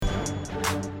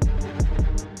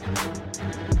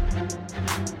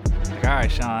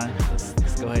right, Sean.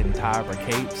 Let's go ahead and tie up our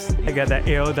capes. I got that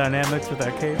aerodynamics with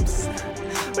our capes.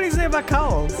 What do you say about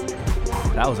cowls?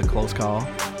 That was a close call.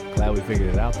 Glad we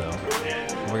figured it out, though.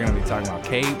 We're going to be talking about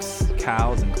capes,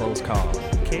 cows, and close calls.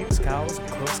 Capes, cowls, and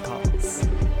close calls.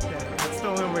 Yeah, that's the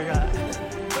only one we got.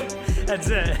 That's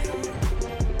it.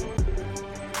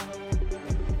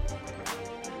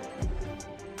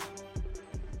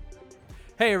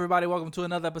 Hey, everybody. Welcome to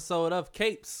another episode of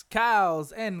Capes,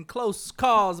 Cows, and Close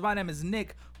Calls. My name is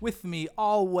Nick. With me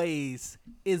always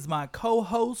is my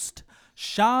co-host,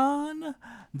 Sean,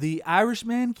 the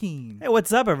Irishman Keen. Hey,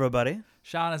 what's up, everybody?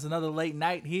 Sean, it's another late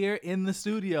night here in the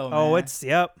studio, man. Oh,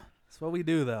 yep. It's what we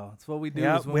do, though. It's what we do.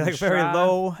 Yep, is when we like very strive.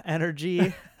 low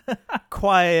energy,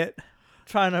 quiet,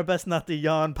 trying our best not to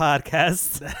yawn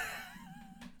podcast.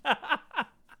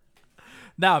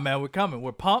 Now, man, we're coming.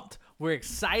 We're pumped. We're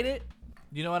excited.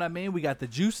 You know what I mean? We got the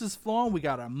juices flowing. We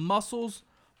got our muscles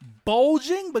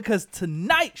bulging because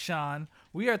tonight, Sean,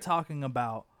 we are talking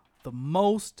about the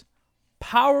most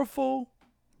powerful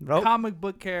comic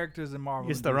book characters in Marvel.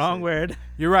 Used and the DC. wrong word.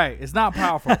 You're right. It's not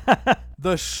powerful.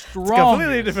 The strongest.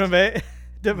 Completely different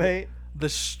debate. The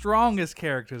strongest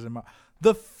characters in Marvel.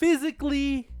 The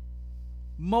physically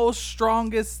most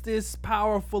strongest,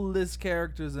 powerfulest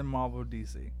characters in Marvel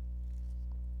DC.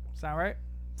 Sound right?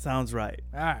 Sounds right.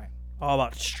 All right. All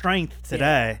about strength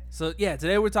today. So,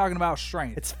 today we're talking about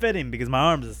strength. It's fitting because my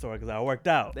arms are sore because I worked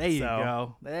out. There you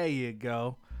go. There you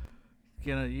go.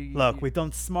 Look, we've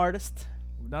done smartest.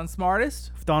 We've done smartest.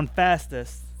 We've done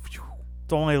fastest. It's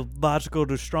only logical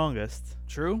to strongest.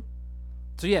 True.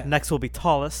 So, yeah. Next will be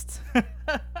tallest.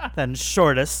 Then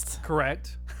shortest.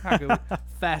 Correct. How good.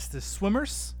 Fastest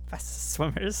swimmers. Fastest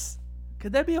swimmers.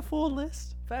 Could that be a full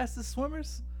list? Fastest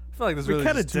swimmers? I feel like there's We really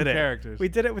kind of just two did it. characters. We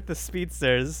did it with the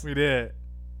speedsters We did.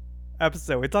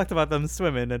 episode. We talked about them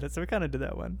swimming in it, so we kind of did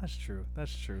that one. That's true.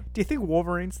 That's true. Do you think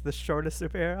Wolverine's the shortest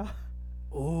superhero?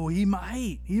 Oh, he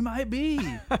might. He might be.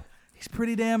 He's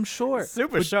pretty damn short.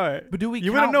 Super short. But do we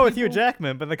You count wouldn't know with Hugh people-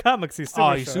 Jackman, but in the comics he's super Oh,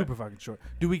 short. he's super fucking short.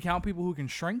 Do we count people who can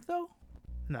shrink, though?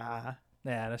 Nah.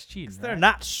 Yeah, that's cheating. They're right?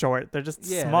 not short. They're just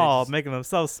Yeah, they small, just- making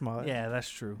themselves small. Yeah, that's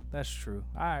true. That's true.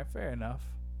 All right, fair enough.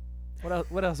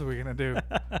 What else are we gonna do?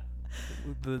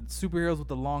 The superheroes with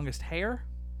the longest hair,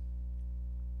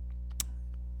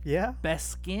 Yeah. best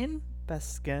skin.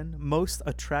 Best skin. Most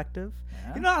attractive.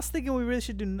 Yeah. You know, I was thinking we really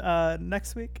should do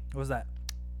next week. What was that?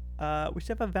 We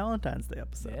should have a Valentine's Day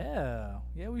episode.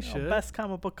 Yeah, we should. Best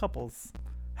comic book couples.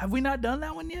 Have we not done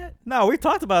that one yet? No, we've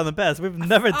talked about it in the past. We've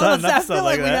never done an I episode feel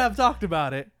like we that. have talked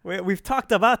about it. We've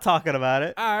talked about talking about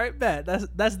it. All right, bet.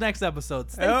 That's next episode.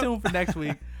 Stay Yep. tuned for next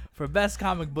week for best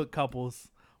comic book couples.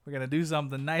 We're gonna do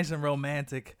something nice and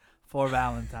romantic for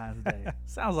Valentine's Day.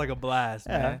 Sounds like a blast,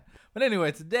 Yeah. man. But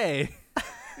anyway, today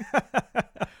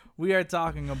we are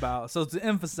talking about. So to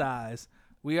emphasize,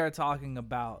 we are talking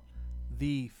about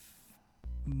the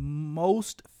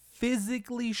most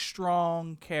physically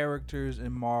strong characters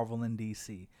in Marvel and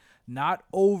DC. Not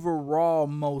overall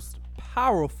most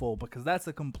powerful, because that's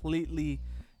a completely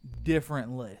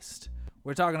different list.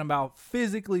 We're talking about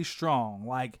physically strong,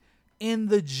 like in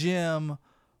the gym,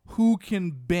 who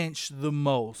can bench the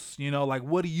most? You know, like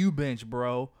what do you bench,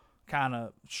 bro? Kind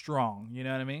of strong. You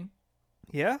know what I mean?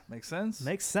 Yeah. Makes sense?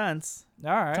 Makes sense.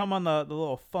 All right. Tell them on the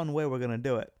little fun way we're going to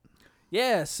do it.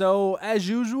 Yeah, so as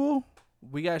usual,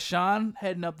 we got Sean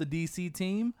heading up the DC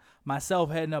team,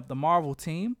 myself heading up the Marvel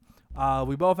team.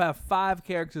 We both have 5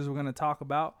 characters we're going to talk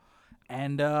about.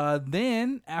 And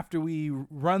then after we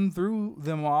run through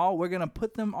them all, we're going to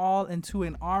put them all into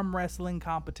an arm wrestling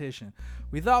competition.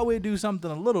 We thought we'd do something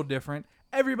a little different.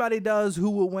 Everybody does who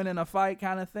will win in a fight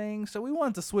kind of thing. So we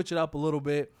wanted to switch it up a little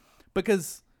bit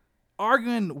because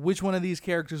arguing which one of these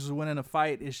characters will win in a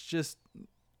fight is just,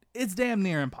 it's damn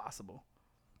near impossible.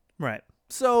 Right.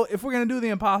 So if we're going to do the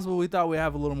impossible, we thought we'd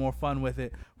have a little more fun with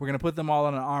it. We're going to put them all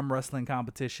in an arm wrestling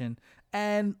competition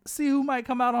and see who might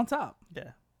come out on top.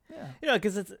 Yeah. Yeah. You know,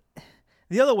 because it's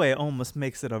the other way almost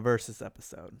makes it a versus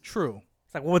episode. True.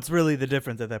 It's like, what's really the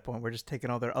difference at that point? We're just taking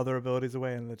all their other abilities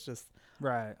away, and it's just...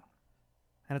 Right.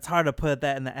 And it's hard to put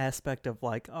that in the aspect of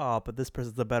like, oh, but this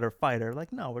person's a better fighter.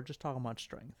 Like, no, we're just talking about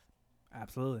strength.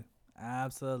 Absolutely.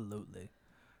 Absolutely.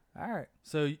 All right.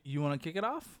 So you want to kick it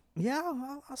off? Yeah,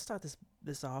 I'll start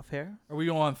this off here. Are we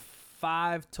going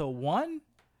 5-1?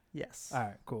 Yes. All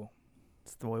right, cool.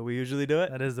 It's the way we usually do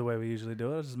it. That is the way we usually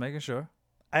do it. I was just making sure.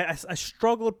 I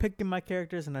struggled picking my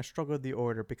characters, and I struggled the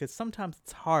order because sometimes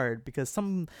it's hard because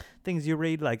some things you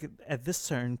read, like at this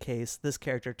certain case, this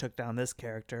character took down this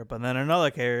character, but then another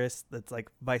case that's like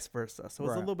vice versa. So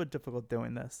it's a Right. little bit difficult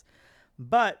doing this.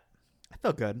 But I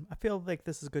feel good. I feel like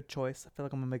this is a good choice. I feel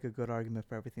like I'm gonna make a good argument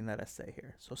for everything that I say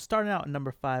here. So starting out at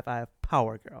number 5, I have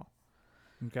Power Girl.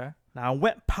 Okay. Now I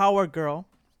went Power Girl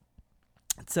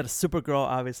instead of Supergirl,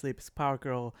 obviously, because Power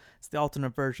Girl is the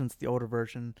alternate version, it's the older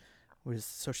version,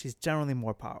 so she's generally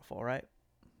more powerful, right?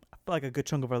 I feel like a good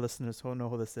chunk of our listeners will know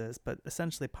who this is, but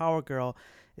essentially Power Girl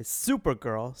is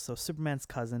Supergirl, so Superman's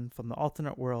cousin from the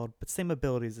alternate world, but same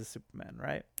abilities as Superman,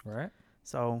 right? Right.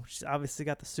 So she's obviously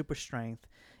got the super strength.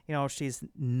 You know, she's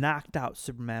knocked out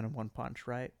Superman in one punch,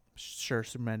 right? Sure,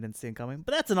 Superman didn't see it coming,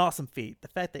 but that's an awesome feat. The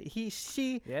fact that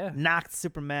she Yeah. knocked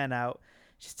Superman out.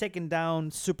 She's taken down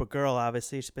Supergirl,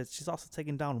 obviously, but she's also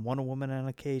taken down Wonder Woman on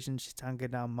occasion. She's taken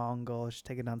down Mongol. She's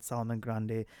taken down Solomon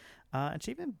Grundy. And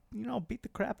she even, beat the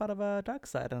crap out of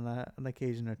Darkseid on an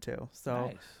occasion or two. So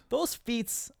Nice. those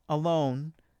feats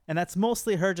alone, and that's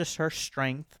mostly just her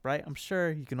strength, right? I'm sure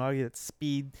you can argue that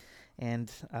speed and,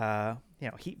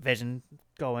 heat vision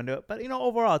go into it. But,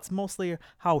 overall, it's mostly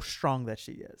how strong that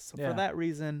she is. So Yeah. for that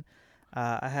reason,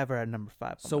 I have her at number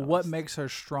 5. So what makes her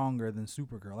stronger than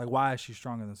Supergirl? Like, why is she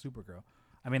stronger than Supergirl?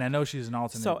 I mean, I know she's an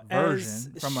alternate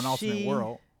version from an alternate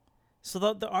world.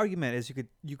 So the argument is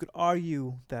you could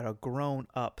argue that a grown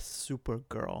up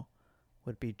Supergirl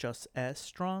would be just as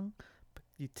strong, but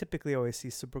you typically always see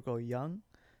Supergirl young.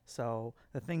 So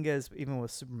the thing is, even with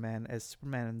Superman, as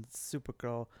Superman and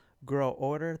Supergirl grow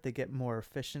older, they get more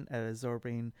efficient at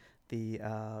absorbing the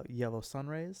yellow sun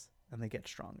rays, and they get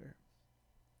stronger.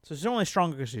 So she's only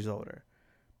stronger because she's older.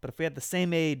 But if we had the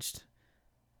same aged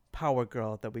Power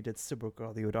Girl that we did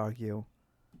Supergirl, you would argue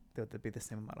that would be the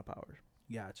same amount of power.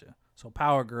 Gotcha. So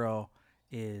Power Girl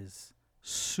is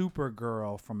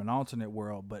Supergirl from an alternate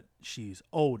world, but she's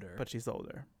older. But she's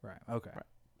older. Right. Okay. Right.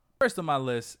 First on my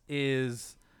list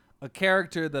is a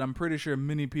character that I'm pretty sure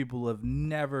many people have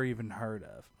never even heard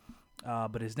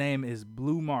of. But his name is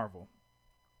Blue Marvel.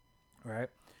 Right?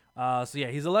 So yeah,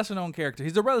 he's a lesser known character.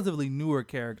 He's a relatively newer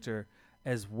character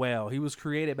as well. He was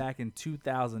created back in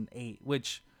 2008,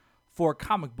 which for a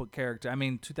comic book character, I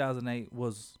mean, 2008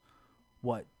 was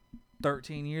what,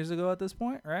 13 years ago at this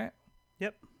point, right?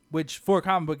 Yep. Which for a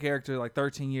comic book character, like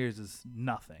 13 years is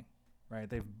nothing, right?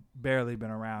 They've barely been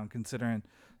around, considering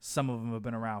some of them have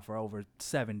been around for over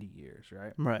 70 years,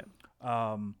 right? Right.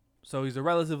 So he's a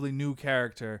relatively new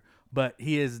character, but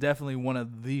he is definitely one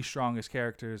of the strongest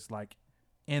characters, like,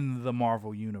 in the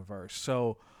Marvel universe.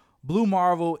 So Blue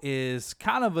Marvel is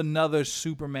kind of another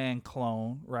Superman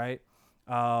clone, right?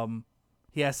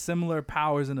 He has similar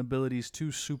powers and abilities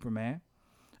to Superman.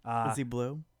 Is he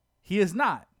blue? He is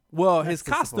not. Well, That's his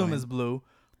costume disappointing. is blue,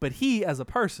 but he as a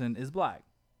person is black.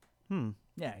 Hmm.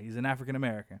 Yeah, he's an African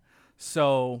American.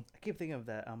 So, I keep thinking of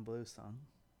that I'm Blue song.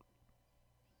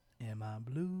 am I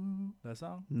blue? That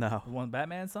song? No. The one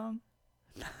Batman song?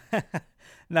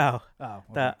 No. Oh, okay.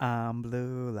 The I'm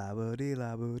blue, la boo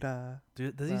la boo da.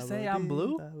 Does he say I'm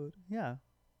blue? Yeah.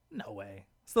 No way.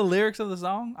 It's the lyrics of the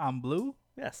song, I'm blue?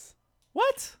 Yes.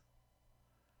 What?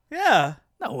 Yeah.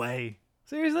 No way.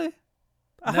 Seriously?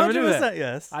 Never knew 100% that.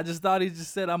 yes. I just thought he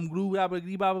just said I'm blue, blah, blah,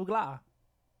 blah, blah, blah.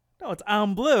 No, it's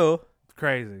I'm blue. It's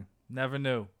crazy. Never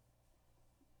knew.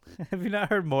 Have you not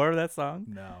heard more of that song?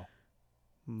 No.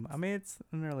 I mean, it's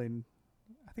I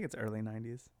think it's early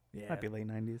 90s. Yeah. Might be late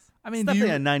 90s. I mean, It's do definitely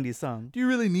you, a 90s song. do you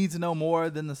really need to know more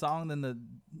than the song, than the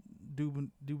dooba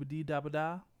dee da ba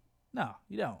da? No,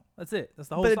 you don't. That's it. That's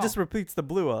the whole But song. it just repeats the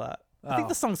blue a lot. I think Oh.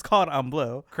 the song's called I'm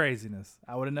Blue. Craziness.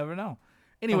 I would have never known.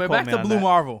 Anyway, quote back me to on Blue that.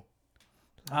 Marvel.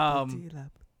 La boo dee la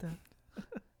boo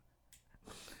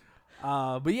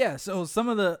da. But yeah, so some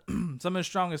of his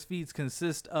strongest feats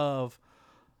consist of,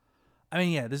 I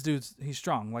mean, yeah, this he's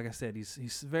strong. Like I said,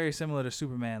 he's very similar to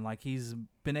Superman. Like, he's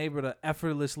been able to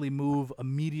effortlessly move a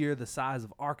meteor the size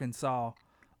of Arkansas.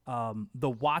 The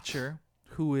Watcher,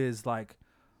 who is like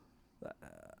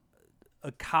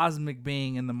a cosmic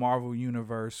being in the Marvel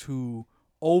universe, who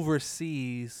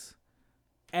oversees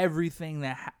everything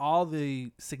all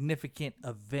the significant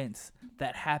events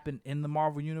that happen in the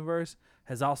Marvel universe,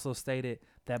 has also stated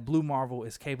that Blue Marvel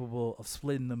is capable of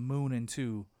splitting the moon in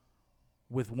two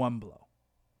with one blow.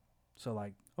 So,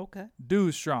 like, Okay.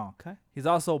 dude's strong. Okay. He's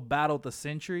also battled the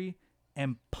Sentry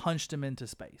and punched him into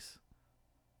space.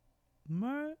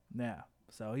 Alright. Yeah.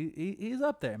 So he's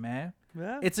up there, man.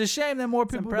 Yeah. It's a shame that more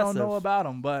people don't know impressive. about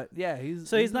him, but yeah,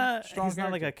 So he's not a strong like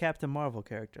character. a Captain Marvel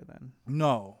character then.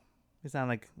 No. He's not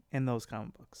like in those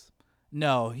comic books.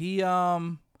 No, he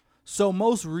so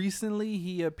most recently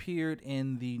he appeared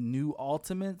in the New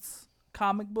Ultimates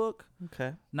comic book,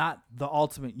 Okay. not the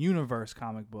Ultimate Universe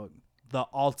comic book, the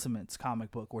Ultimates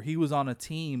comic book, where he was on a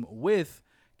team with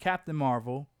Captain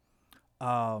Marvel,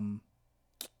 Monica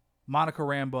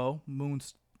Rambeau,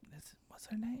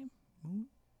 what's her name?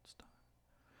 Moonstar.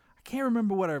 I can't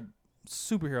remember what her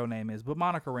superhero name is, but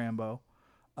Monica Rambeau,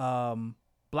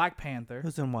 Black Panther,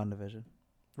 Who's in WandaVision?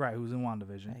 right? Who's in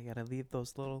WandaVision? Yeah, you gotta leave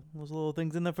those little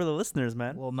things in there for the listeners,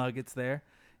 man. Little nuggets there.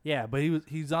 Yeah, but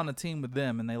he's on a team with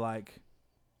them, and they like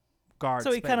guard.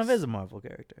 So he kind of space. is a Marvel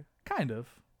character. Kind of.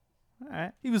 All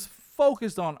right. He was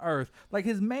focused on Earth. Like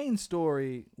his main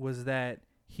story was that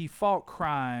he fought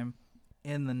crime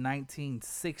in the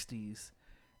 1960s,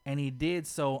 and he did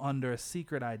so under a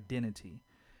secret identity.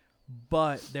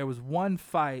 But there was one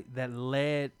fight that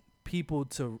led people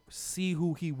to see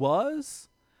who he was,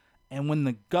 and when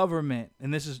the government,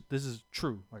 and this is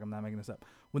true, like I'm not making this up,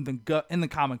 when in the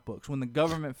comic books, when the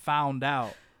government found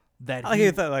out that I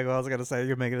thought like I was gonna say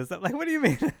you're making this up. Like, what do you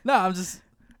mean? No,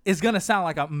 it's gonna sound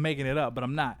like I'm making it up, but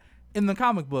I'm not. In the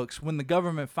comic books, when the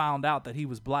government found out that he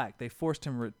was black, they forced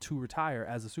him to retire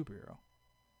as a superhero.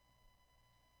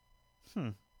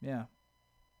 Yeah,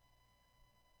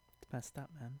 It's messed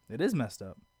up, man. it is messed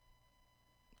up.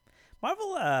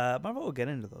 Marvel will get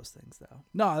into those things though.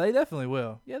 No, they definitely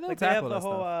will. Yeah, they'll Like they have tackle the that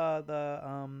whole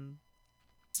stuff.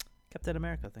 Captain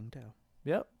America thing too.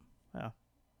 Yep. Yeah.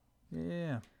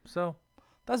 Yeah. So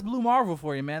that's Blue Marvel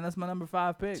for you, man. That's my number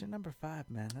 5 pick. It's your number 5,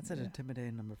 man. That's an Yeah.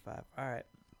 intimidating number 5. All right.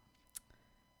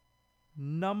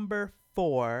 Number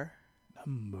 4.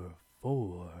 Number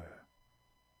 4.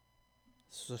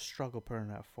 This is a struggle putting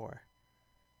her at 4.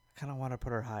 I kind of want to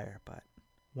put her higher, but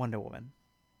Wonder Woman.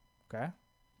 Okay.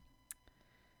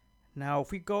 Now,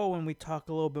 if we go and we talk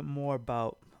a little bit more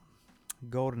about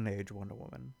Golden Age Wonder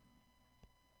Woman,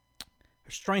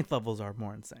 her strength levels are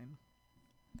more insane.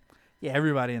 Yeah,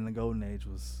 everybody in the Golden Age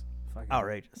was fucking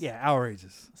Outrageous. Yeah,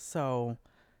 outrageous. So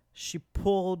she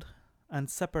pulled on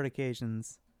separate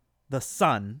occasions the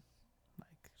sun,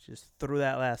 like she just threw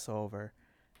that lasso over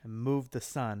and moved the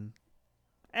sun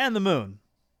and the moon.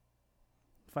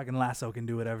 Fucking Lasso can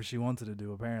do whatever she wanted to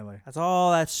do, apparently. That's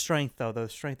all that strength, though. The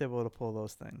strength able to pull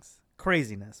those things.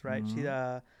 Craziness, right?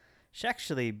 Mhm. She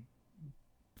actually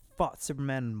fought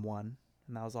Superman and won,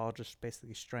 and that was all just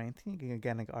basically strength. You can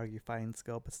again argue fighting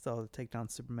skill, but still to take down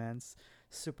Superman's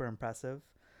super impressive.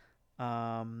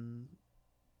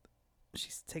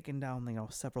 She's taken down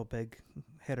several big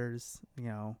hitters.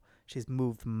 She's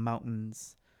moved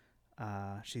mountains.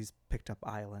 She's picked up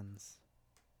islands.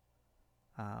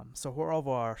 So her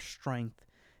overall strength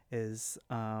is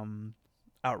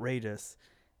outrageous,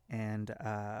 and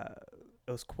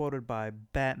it was quoted by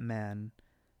Batman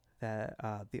that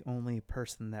the only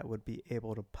person that would be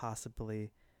able to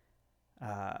possibly,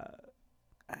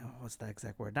 what's the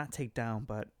exact word? Not take down,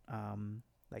 but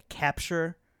like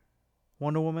capture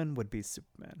Wonder Woman would be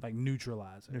Superman. Like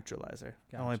neutralizer. Neutralizer.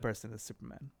 The only Gotcha. person is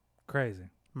Superman. Crazy.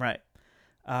 Right.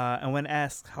 And when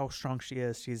asked how strong she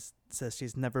is, she says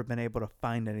she's never been able to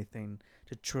find anything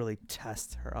to truly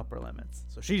test her upper limits.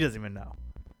 So she doesn't even know.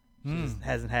 She just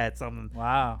hasn't had something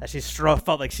Wow. that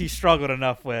felt like she struggled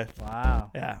enough with.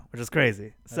 Wow. Yeah, which is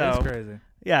crazy. That is crazy.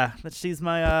 Yeah, she's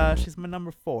my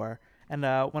number 4. And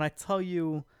when I tell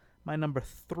you my number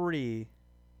 3,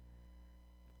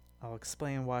 I'll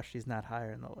explain why she's not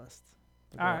higher in the list.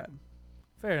 Go All right. ahead.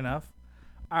 Fair enough.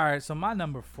 All right, so my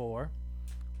number 4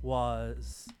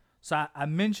 was... So I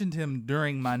mentioned him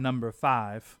during my number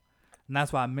 5, and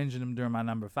that's why I mentioned him during my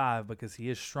number 5, because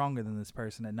he is stronger than this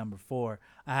person at number 4.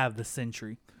 I have the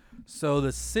Sentry. So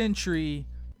the Sentry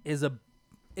is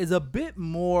a bit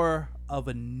more of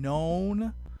a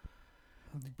known...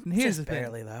 And here's the thing.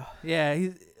 barely, though. Yeah,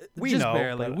 We just know,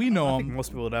 barely. but We know I him. think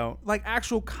most people don't. Like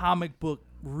actual comic book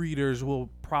readers will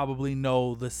probably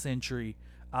know the Sentry.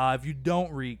 If you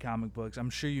don't read comic books, I'm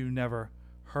sure you never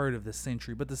heard of the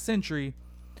Sentry. But the Sentry,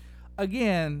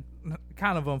 again,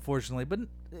 kind of unfortunately, but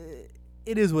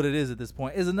it is what it is at this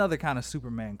point, is another kind of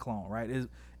Superman clone, right?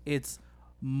 It's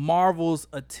Marvel's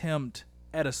attempt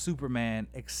at a Superman,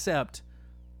 except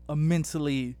a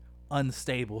mentally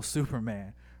unstable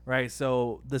Superman, right?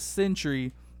 So the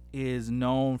Sentry is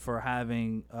known for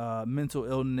having mental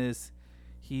illness.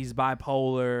 He's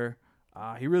bipolar.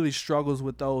 He really struggles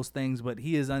with those things, but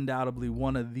he is undoubtedly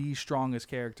one of the strongest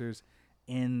characters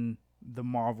in the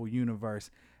Marvel universe.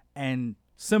 And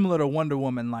similar to Wonder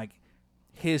Woman, like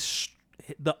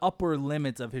the upper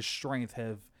limits of his strength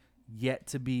have yet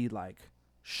to be like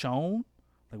shown.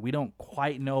 Like we don't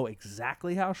quite know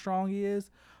exactly how strong he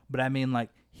is, but I mean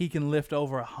like he can lift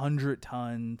over 100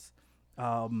 tons.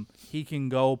 He can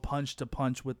go punch to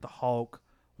punch with the Hulk.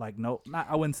 Like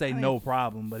I wouldn't say no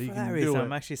problem, but he can do it.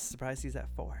 I'm actually surprised he's at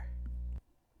 4.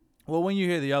 Well, when you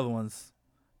hear the other ones,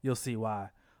 you'll see why.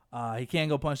 He can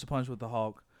go punch to punch with the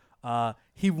Hulk.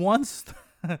 He once,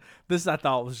 this I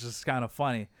thought was just kind of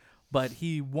funny, but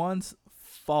he once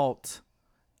fought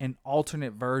an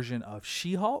alternate version of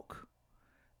She-Hulk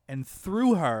and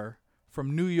threw her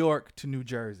from New York to New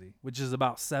Jersey, which is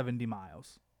about 70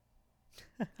 miles.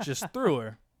 Just threw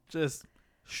her. Just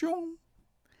shoom.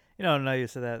 No, you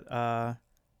said that.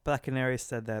 Black Canary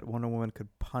said that Wonder Woman could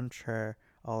punch her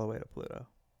all the way to Pluto.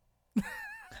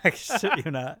 I shit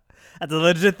you not. That's a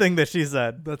legit thing that she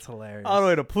said. That's hilarious. All the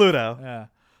way to Pluto. Yeah.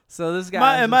 So this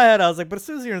guy. In my head, I was like, but as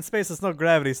soon as you're in space, there's no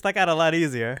gravity. It's like out a lot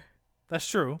easier. That's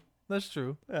true. That's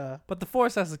true. Yeah. But the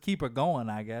force has to keep her going,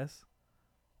 I guess.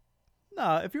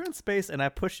 No, if you're in space and I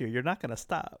push you, you're not going to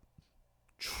stop.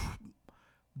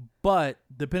 But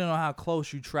depending on how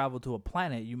close you travel to a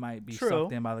planet, you might be True.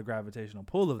 sucked in by the gravitational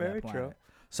pull of Very that planet. true.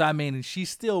 So, I mean, she's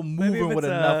still Maybe moving if with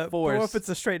it's enough force. But what if it's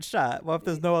a straight shot? What if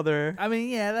there's no other... I mean,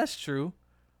 yeah, that's true.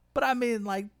 But, I mean,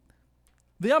 like,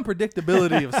 the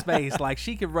unpredictability of space, like,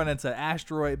 she could run into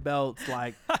asteroid belts.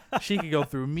 Like, she could go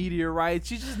through meteorites.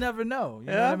 You just never know. You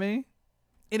know what I mean?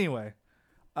 Anyway.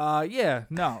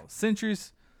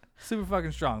 Sentry's super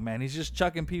fucking strong, man. He's just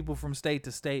chucking people from state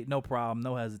to state. No problem.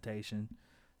 No hesitation.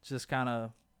 Just kind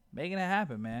of making it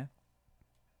happen, man.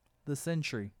 The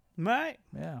Sentry. Right.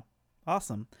 Yeah.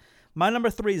 Awesome. My number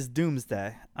 3 is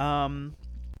Doomsday. And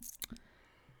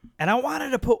I wanted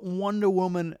to put Wonder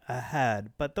Woman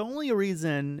ahead, but the only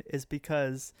reason is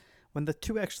because when the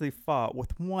two actually fought,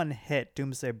 with one hit,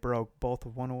 Doomsday broke both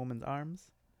of Wonder Woman's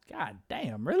arms. God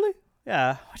damn, really?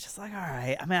 Yeah, which is like, all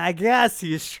right. I mean, I guess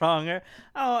he's stronger.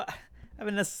 I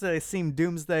haven't necessarily seen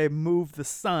Doomsday move the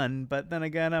sun, but then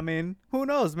again, I mean, who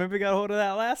knows? Maybe he got a hold of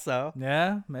that lasso.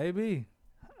 Yeah, maybe.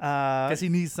 Guess he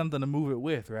needs something to move it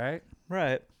with, right?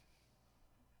 Right.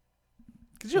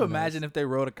 Could you imagine if they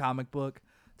wrote a comic book,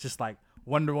 just like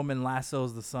Wonder Woman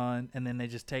lassos the sun, and then they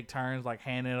just take turns like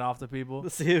handing it off to people?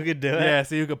 Let's see who could do it. Yeah,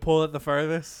 see who could pull it the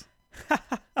furthest.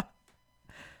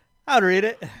 I'd read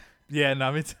it. Yeah,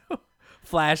 no, me too.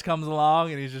 Flash comes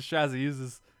along and he just tries to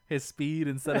use his speed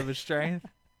instead of his strength.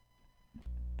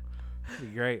 It'd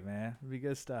be great, man. It'd be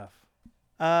good stuff.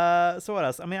 So what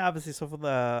else? I mean, obviously, so for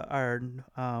our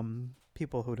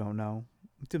people who don't know,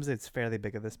 Doomsday's fairly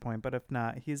big at this point, but if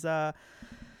not, he's the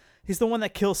one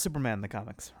that kills Superman in the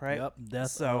comics, right? Yep,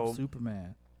 Death of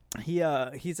Superman.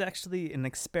 He's actually an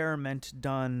experiment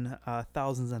done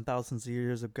thousands and thousands of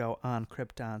years ago on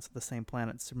Krypton, so the same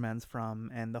planet Superman's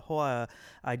from, and the whole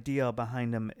idea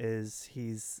behind him is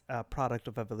he's a product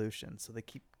of evolution, so they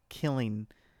keep killing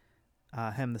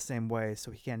him the same way so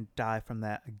he can't die from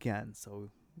that again. So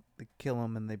they kill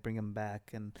him and they bring him back,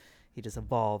 and he just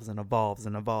evolves and evolves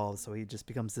and evolves, so he just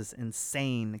becomes this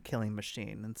insane killing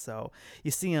machine. And so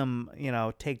you see him,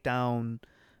 take down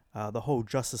the whole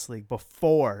Justice League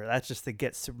before. That's just to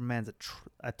get Superman's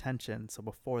attention, so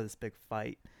before this big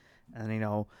fight.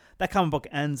 And, that comic book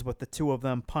ends with the two of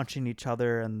them punching each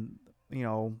other and,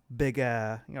 big,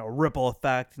 ripple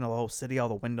effect, the whole city, all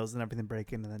the windows and everything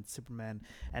breaking, and then Superman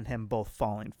and him both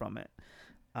falling from it.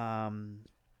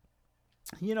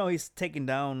 He's taking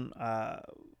down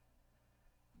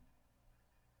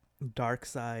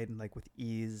Darkseid, like, with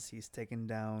ease. He's taken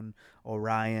down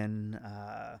Orion.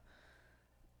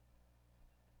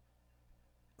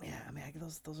 Yeah, I mean,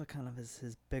 those are kind of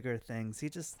his bigger things.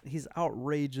 He's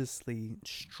outrageously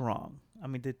strong. I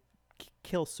mean, to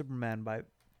kill Superman by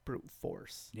brute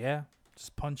force. Yeah,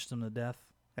 just punched him to death.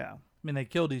 Yeah. I mean, they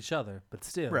killed each other, but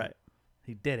still. Right.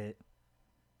 He did it.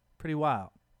 Pretty wild.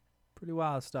 Pretty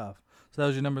wild stuff. So that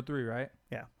was your number 3, right?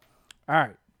 Yeah. All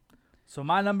right. So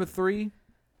my number 3,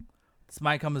 this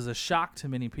might come as a shock to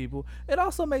many people. It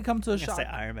also may come to a shock. Say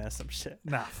Iron Man or some shit.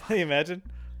 Nah. Can you imagine?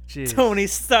 Jeez. Tony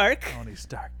Stark. Tony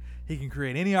Stark. He can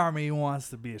create any army he wants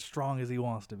to be as strong as he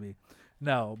wants to be.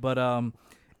 No, but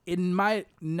it might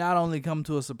not only come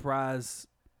to a surprise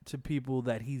to people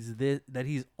that he's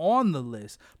on the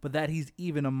list, but that he's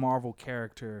even a Marvel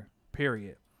character,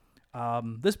 period.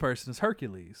 This person is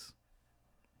Hercules.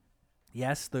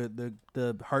 Yes,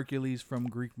 the Hercules from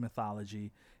Greek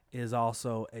mythology is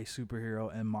also a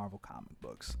superhero in Marvel comic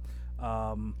books.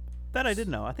 That I did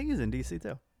know. I think he's in DC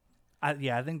too. I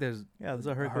think there's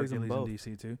a Hercules in both.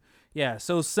 DC too. Yeah,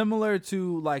 so similar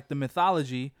to like the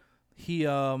mythology, he's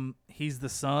the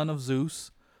son of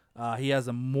Zeus. He has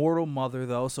a mortal mother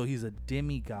though, so he's a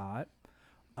demigod.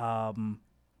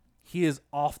 He is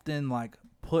often like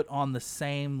put on the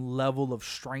same level of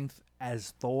strength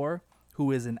as Thor,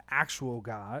 who is an actual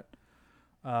god.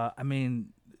 I mean,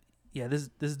 yeah, this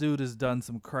dude has done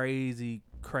some crazy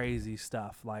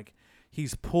stuff. Like,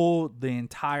 he's pulled the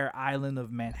entire island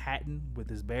of Manhattan with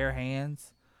his bare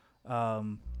hands.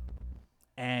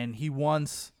 And he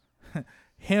once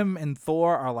him and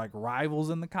Thor are like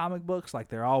rivals in the comic books. Like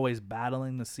they're always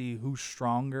battling to see who's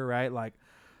stronger, right? Like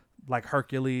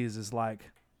Hercules is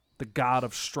like the god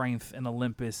of strength in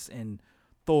Olympus, and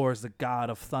Thor's the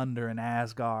god of thunder in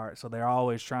Asgard. So they're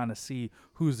always trying to see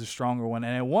who's the stronger one.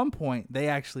 And at one point, they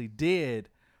actually did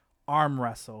arm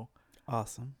wrestle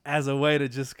Awesome. as a way to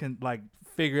just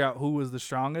figure out who was the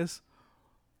strongest.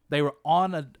 They were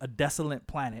on a desolate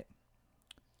planet.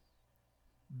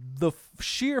 The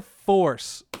sheer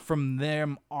force from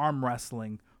them arm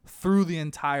wrestling threw the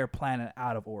entire planet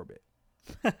out of orbit.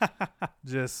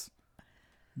 Just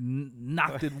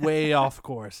knocked it way off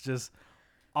course. Just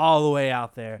all the way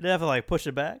out there. They have to like push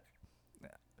it back.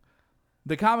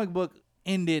 The comic book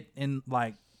ended in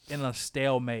a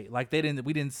stalemate. Like we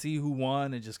didn't see who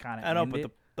won. It just kind of I know, ended.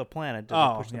 but the planet did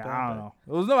Oh, push the yeah, ball I don't back. know.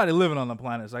 There was nobody living on the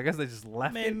planet, so I guess they just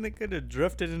left it. Man, they could have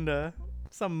drifted into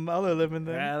some other living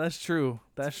thing. Yeah, that's true.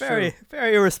 That's very, true.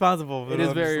 very irresponsible. For It them is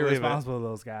to very just leave it. irresponsible of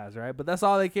those guys, right? But that's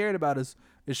all they cared about is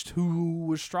who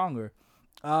was stronger.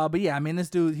 But yeah, I mean, this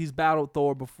dude, he's battled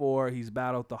Thor before. He's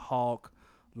battled the Hulk.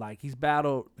 Like he's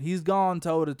gone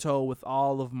toe to toe with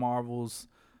all of Marvel's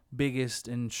biggest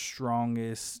and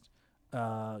strongest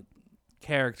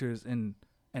characters and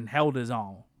held his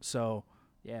own. So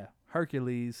yeah,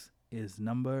 Hercules is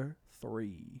number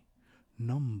 3.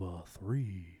 Number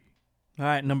 3. All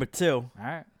right, number 2. All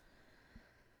right.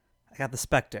 I got the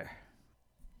Spectre.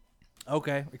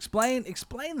 Okay. Explain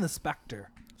the Spectre.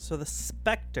 So the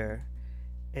Spectre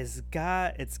is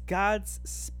God. It's God's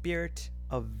spirit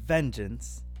of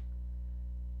vengeance,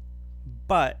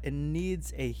 but it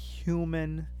needs a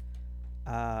human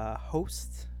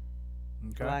host,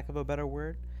 for lack of a better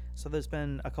word. So there's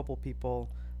been a couple people.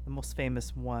 The most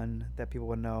famous one that people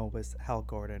would know was Hal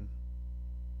Gordon.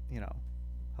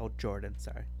 Hal Jordan.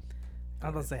 Sorry. I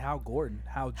was about to say Hal Jordan.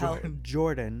 Hal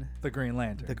Jordan, The Green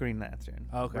Lantern. the Green Lantern.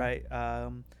 Okay.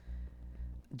 Right.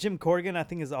 Jim Corrigan, I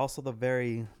think, is also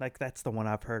that's the one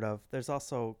I've heard of. There's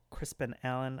also Crispin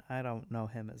Allen. I don't know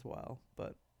him as well,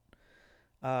 but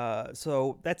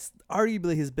so that's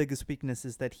arguably his biggest weakness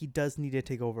is that he does need to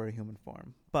take over a human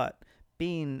form. But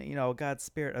being, God's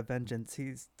spirit of vengeance,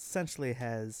 he essentially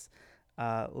has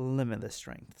limitless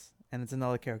strengths. And it's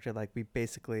another character like we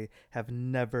basically have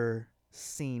never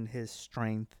seen his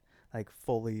strength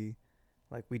fully.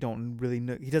 Like we don't really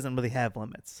know. He doesn't really have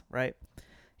limits, right?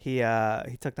 He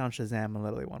took down Shazam in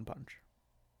literally one punch.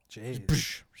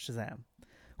 Jeez. Shazam,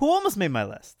 who almost made my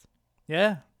list.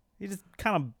 Yeah. He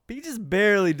just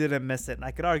barely didn't miss it. And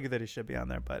I could argue that he should be on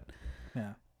there, but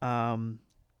Yeah.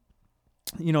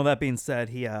 That being said,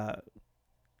 he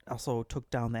also took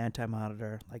down the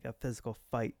Anti-Monitor, like a physical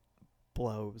fight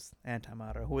blows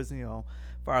Anti-Monitor, who was,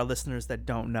 for our listeners that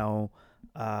don't know,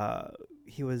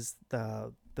 he was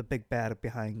the big bad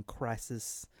behind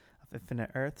Crisis of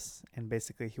Infinite Earths, and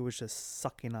basically he was just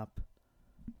sucking up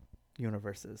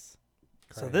universes.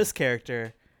 So this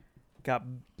character got,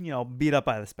 beat up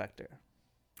by the Spectre.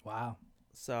 Wow.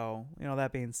 So,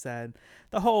 that being said,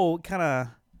 the whole kind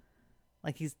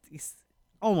of, he's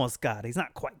almost God. He's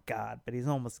not quite God, but he's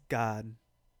almost God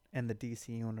in the DC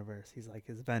universe. He's like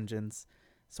his vengeance.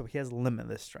 So he has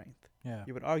limitless strength. Yeah.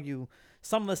 You would argue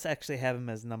some lists actually have him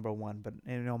as number 1, but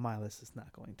my list is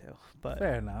not going to. But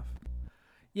Fair enough.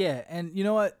 Yeah, and you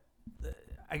know what?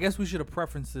 I guess we should have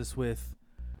prefaced this with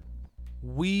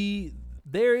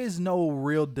there is no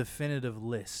real definitive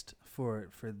list for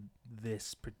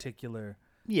this particular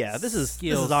yeah, this is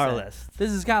skill our set. list.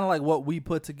 This is kind of like what we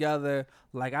put together.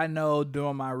 Like I know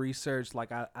during my research,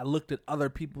 like I looked at other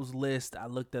people's lists. I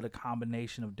looked at a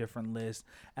combination of different lists,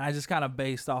 and I just kind of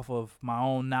based off of my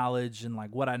own knowledge and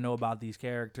like what I know about these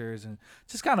characters and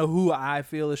just kind of who I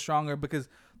feel is stronger. Because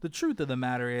the truth of the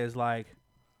matter is, like,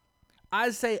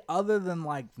 I'd say other than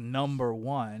like number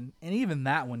 1, and even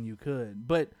that one you could,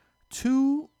 but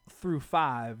 2 through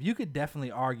 5, you could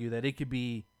definitely argue that it could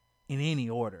be in any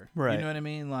order. Right. You know what I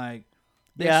mean? Like,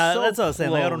 Yeah, so that's what I was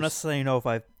saying. Like, I don't close. necessarily know if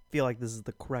I feel like this is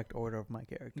the correct order of my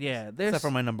characters. Yeah, Except for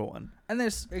my number 1. and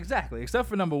there's exactly except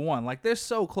for number 1. Like they're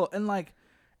so close, and like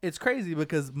it's crazy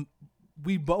because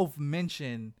we both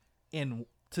mention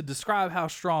to describe how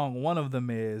strong one of them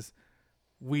is.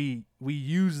 We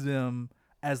use them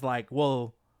as like,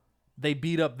 well, they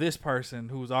beat up this person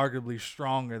who's arguably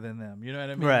stronger than them. You know what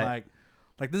I mean? Right.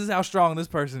 Like this is how strong this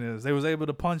person is. They was able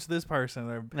to punch this person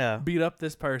or Yeah. beat up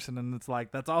this person, and it's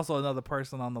like that's also another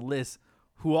person on the list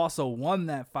who also won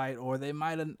that fight, or they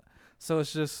might have. So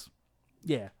it's just,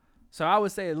 yeah. So I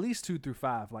would say at least 2 through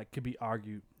 5 like could be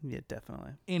argued Yeah,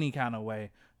 definitely. any kind of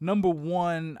way. Number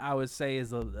 1 I would say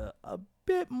is a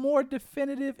bit more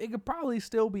definitive. It could probably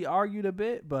still be argued a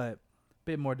bit, but a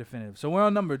bit more definitive. So we're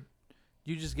on number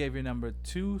You just gave your number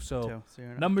 2, so So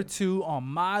you're number 2 on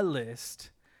my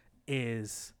list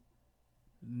is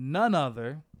none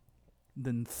other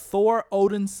than Thor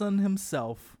Odinson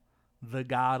himself, the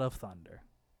God of Thunder.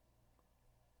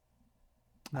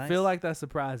 Nice. I feel like that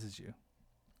surprises you.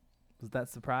 Does that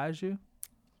surprise you?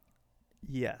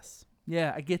 Yes.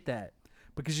 Yeah, I get that.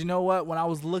 Because you know what? When I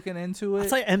was looking into it...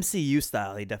 It's like MCU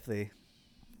style. He definitely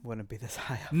wouldn't be this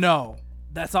high up. No,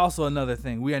 that's also another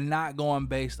thing. We are not going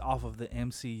based off of the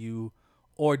MCU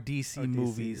or DC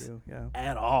movies yeah.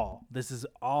 at all. This is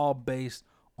all based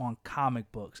on comic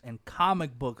books. And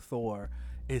comic book Thor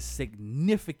is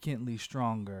significantly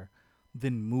stronger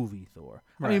than movie Thor.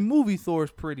 I Right. mean, movie Thor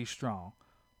is pretty strong.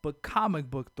 But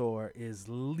comic book Thor is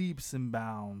leaps and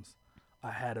bounds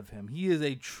ahead of him. He is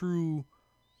a true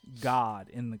god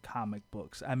in the comic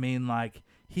books. I mean, like,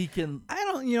 he can... I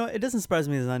don't, you know, it doesn't surprise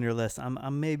me he's on your list.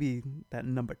 I'm maybe that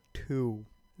number 2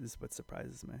 is what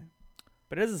surprises me.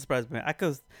 But it doesn't surprise me.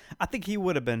 I think he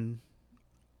would have been,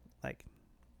 like,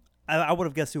 I would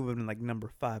have guessed he would have been, like, number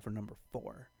 5 or number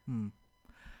 4.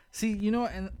 See, you know,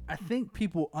 and I think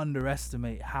people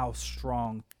underestimate how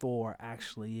strong Thor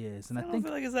actually is. And I I don't think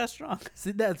feel like it's that strong.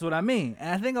 See, that's what I mean. And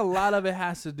I think a lot of it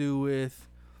has to do with,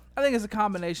 I think it's a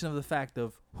combination of the fact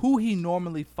of who he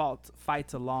normally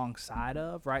fights alongside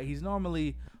of, right? He's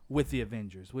normally with the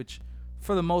Avengers, which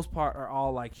for the most part are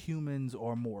all like humans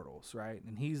or mortals, right?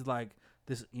 And he's like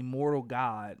this immortal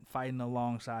god fighting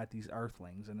alongside these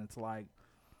earthlings. And it's like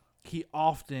he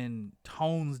often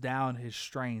tones down his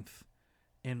strength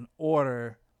in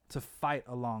order to fight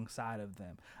alongside of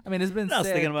them. I mean, it's been said I was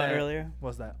thinking about that, earlier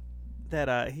what's that?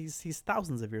 that he's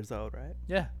thousands of years old, right?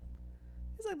 Yeah.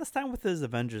 He's like, this time with his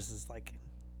Avengers is like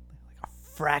a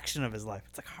fraction of his life.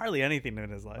 It's like hardly anything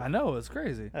in his life. I know, it's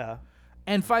crazy. Yeah.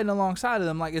 And fighting alongside of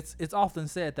them, like it's often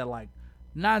said that like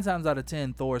 9 times out of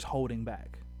 10 Thor's holding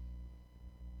back.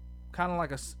 Kind of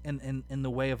like in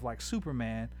the way of like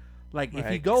Superman. Like if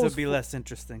he goes, it'd be less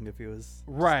interesting if he was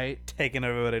right, taking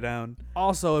everybody down.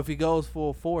 Also, if he goes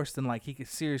full force, then like he could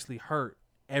seriously hurt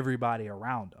everybody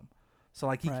around him. So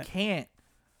like he Right. can't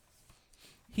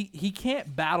he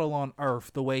can't battle on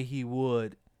Earth the way he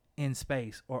would in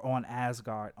space or on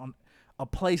Asgard, on a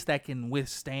place that can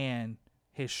withstand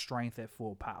his strength at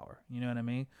full power. You know what I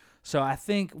mean? So I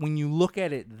think when you look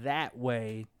at it that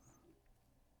way,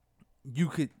 you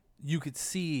could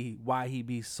see why he'd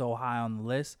be so high on the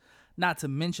list. Not to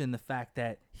mention the fact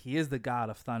that he is the god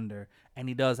of thunder and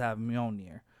he does have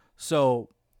Mjolnir. So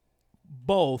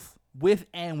both with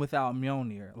and without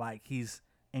Mjolnir, like he's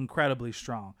incredibly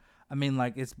strong. I mean,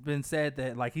 like it's been said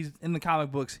that like he's in the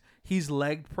comic books, he's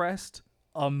leg pressed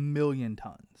 1,000,000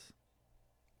 tons.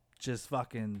 Just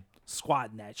fucking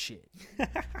squatting that shit.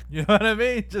 You know what I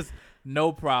mean? Just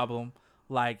no problem.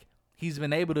 Like he's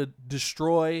been able to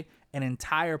destroy an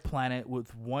entire planet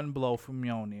with one blow from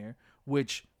Mjolnir,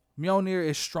 which Mjolnir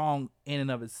is strong in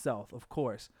and of itself, of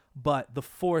course, but the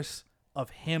force of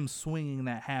him swinging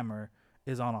that hammer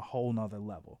is on a whole nother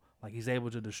level. Like he's able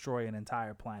to destroy an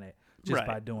entire planet just Right.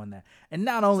 by doing that. And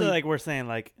not only So like we're saying,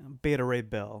 like Beta Ray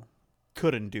Bill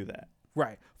couldn't do that.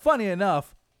 right. Funny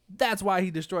enough, that's why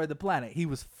he destroyed the planet. He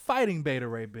was fighting Beta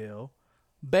Ray Bill.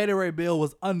 Beta Ray Bill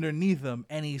was underneath him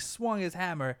and he swung his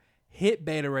hammer, hit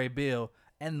Beta Ray Bill,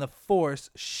 and the force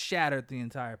shattered the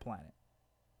entire planet.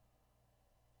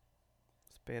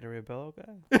 Is Beta Ray Bill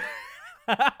okay?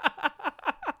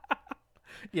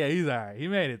 Yeah, he's all right. He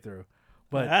made it through.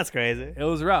 But That's crazy. it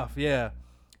was rough, yeah.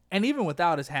 And even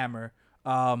without his hammer,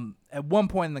 at one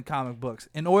point in the comic books,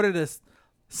 in order to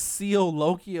seal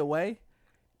Loki away,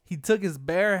 he took his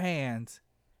bare hands,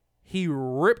 he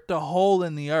ripped a hole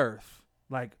in the earth,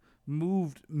 like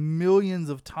moved millions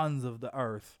of tons of the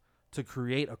earth to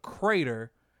create a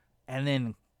crater and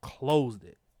then closed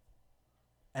it.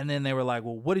 And then they were like,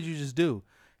 well, what did you just do?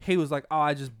 He was like, oh,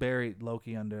 I just buried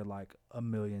Loki under like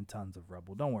 1,000,000 tons of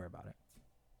rubble. Don't worry about it.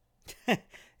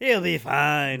 He'll be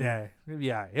fine. Yeah.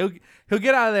 He'll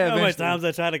get out of there How many eventually. times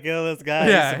I try to kill this guy?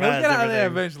 Yeah, he he'll get survives out of there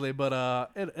everything. eventually,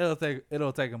 but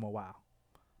it'll take him a while.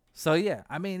 So yeah,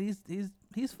 I mean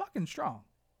he's fucking strong.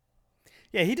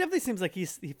 Yeah, he definitely seems like he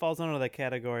falls under that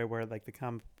category where like the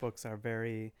comic books are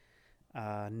very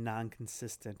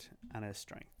non-consistent on his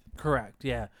strength. Correct.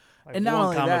 Yeah. Like And not one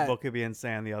only comic that- book could be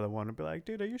insane, the other one would be like,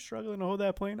 dude, are you struggling to hold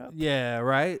that plane up? Yeah.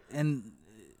 Right. And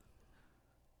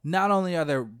not only are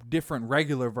there different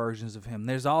regular versions of him,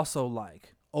 there's also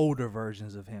like older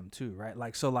versions of him too. Right.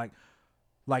 Like so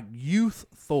like youth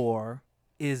Thor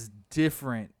is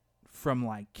different from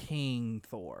like King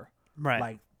Thor.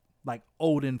 Right. Like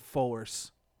Odin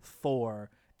Force Thor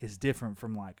is different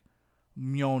from like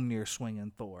Mjolnir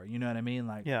swinging Thor. You know what I mean?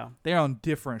 Like, Yeah. they're on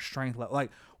different strength level.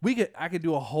 Like, I could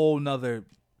do a whole nother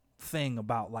thing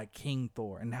about like King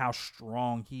Thor and how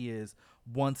strong he is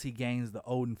once he gains the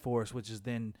Odin Force, which is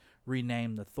then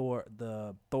renamed the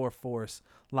Thor Force.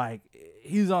 Like,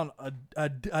 he's on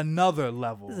another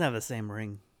level. Doesn't have the same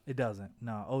ring. It doesn't.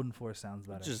 No, Odin Force sounds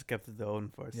better. Just kept it the Odin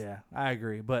Force. Yeah, I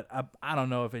agree, but I don't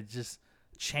know if it just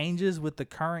changes with the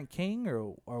current king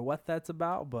or what that's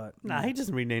about. But Nah, he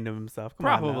just renamed him himself. Come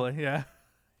on now. probably, yeah.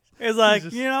 It's like,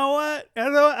 just- you know what?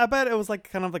 I bet it was like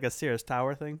kind of like a Sears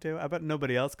Tower thing too. I bet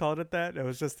nobody else called it that. It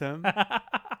was just him.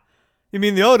 You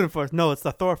mean the Odin Force? No, it's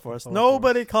the Thor Force. Thor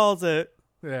Nobody calls it.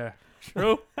 Yeah,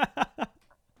 true. All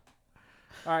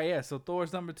right, yeah. So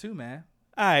Thor's number 2, man.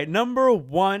 All right, number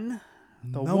 1.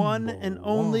 The one and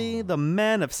only, the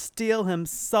man of steel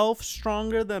himself,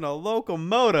 stronger than a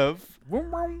locomotive,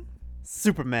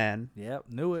 Superman. Yep,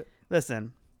 knew it.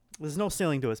 Listen, there's no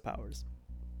ceiling to his powers.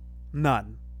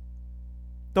 None.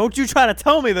 Don't you try to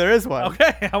tell me there is one.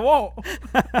 Okay, I won't.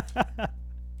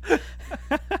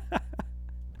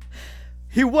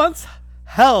 He once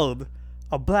held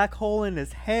a black hole in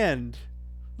his hand.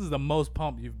 This is the most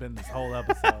pumped you've been this whole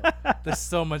episode. There's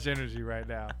so much energy right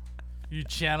now. You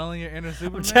channeling your inner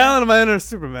Superman? I'm channeling my inner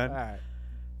Superman. All right.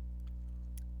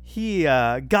 He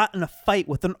got in a fight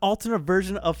with an alternate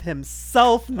version of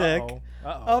himself, Nick.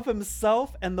 Uh-oh. Of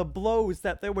himself, and the blows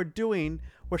that they were doing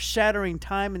were shattering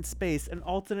time and space and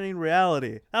alternating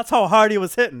reality. That's how hard he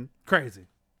was hitting. Crazy.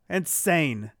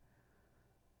 Insane.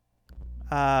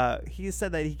 He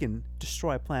said that he can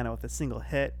destroy a planet with a single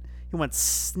hit. He once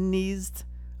sneezed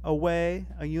away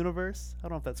a universe. I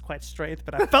don't know if that's quite straight,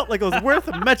 but I felt like it was worth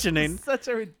mentioning. Such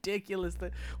a ridiculous thing.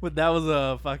 But that was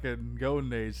a fucking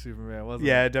Golden Age Superman, wasn't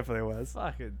Yeah, it? it definitely was.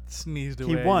 Fucking sneezed He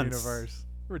away a once- universe.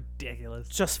 Ridiculous.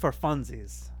 Just for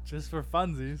funsies. Just for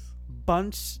funsies.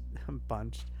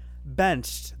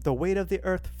 Benched the weight of the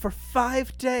earth for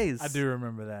 5 days. I do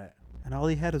remember that. And all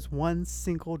he had was one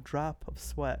single drop of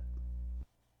sweat.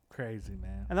 Crazy,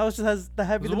 man. And that was just as the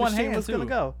heavy It was the one machine hand, was going to too.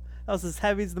 go. That was as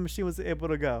heavy as the machine was able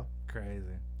to go. Crazy.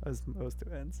 That was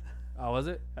 2 ends. Oh, was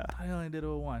it? Yeah. I only did it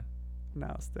with one.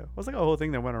 No, still. It was like a whole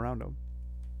thing that went around him.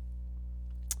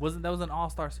 That was an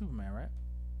all-star Superman, right?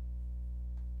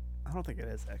 I don't think it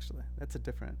is, actually. That's a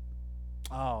different.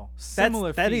 Oh,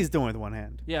 similar. That feat. he's doing with one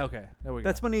hand. Yeah. Okay. There we go.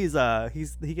 That's when he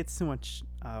gets too much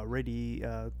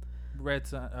red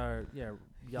sun. Yeah.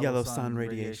 Yellow sun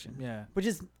radiation. Yeah. which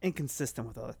is inconsistent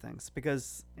with other things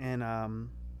because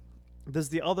there's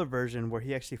the other version where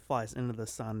he actually flies into the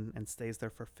sun and stays there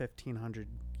for 1,500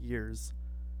 years.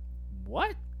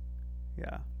 What?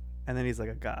 Yeah, and then he's like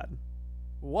a god.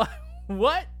 What?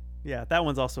 What? Yeah, that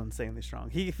one's also insanely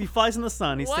strong. If he flies in the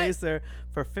sun, he What? stays there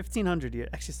for 1,500 years.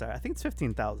 Actually, sorry, I think it's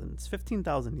 15,000. It's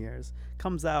 15,000 years.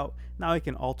 Comes out now. He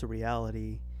can alter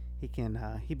reality. He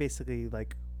can. He basically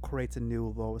like creates a new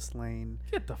Lois Lane,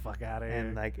 Get the fuck out of here.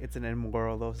 and like it's an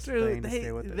immoral Lois Dude, Lane to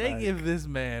stay with it. they like, give this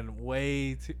man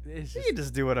way too. It's he just, can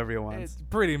just do whatever he wants. it's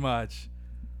pretty much.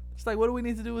 It's like, what do we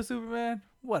need to do with Superman?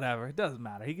 Whatever. It doesn't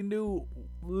matter. He can do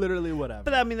literally whatever.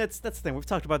 But I mean, that's the thing. We've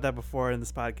talked about that before in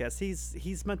this podcast.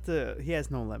 He's meant to. He has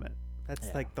no limit. That's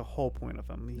Yeah. like the whole point of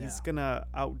him. He's Yeah. gonna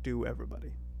outdo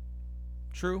everybody.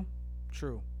 True.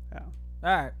 Yeah.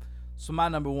 All right. So my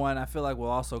number 1, I feel like will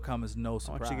also come as no Why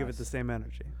surprise. don't you give it the same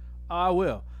energy? Oh, I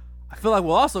will. I feel like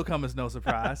will also come as no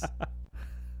surprise.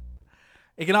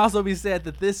 It can also be said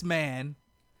that this man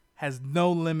has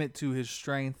no limit to his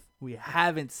strength. We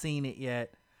haven't seen it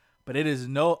yet, but it is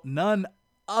none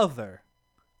other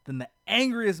than the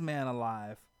angriest man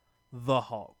alive, the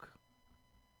Hulk.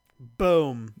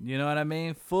 Boom. You know what I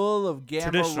mean? Full of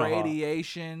gamma Traditional Hulk.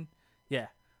 radiation. Yeah.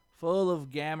 Full of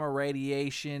gamma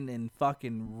radiation and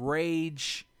fucking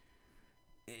rage.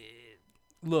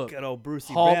 Look, Good old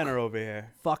Brucey Hulk. Banner over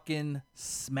here. fucking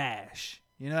smash.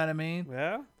 You know what I mean?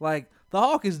 Yeah. Like, the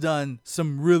Hulk has done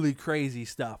some really crazy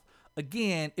stuff.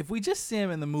 Again, if we just see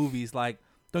him in the movies, like,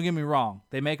 don't get me wrong,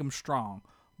 they make him strong.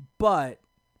 But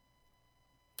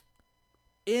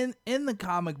in the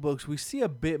comic books, we see a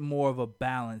bit more of a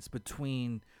balance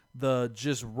between the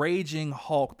just raging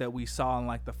Hulk that we saw in,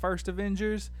 like, the first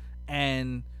Avengers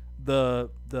and the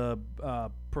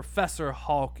Professor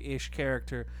Hulk-ish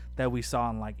character that we saw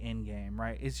in, like, Endgame,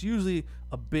 right? It's usually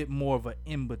a bit more of an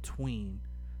in-between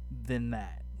than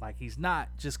that. Like, he's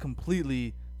not just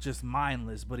completely just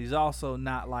mindless, but he's also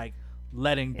not like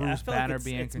letting Yeah, I Bruce feel Banner like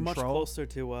be in it's much control. closer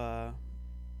to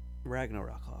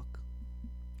Ragnarok Hulk.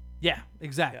 Yeah,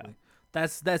 exactly. Yeah.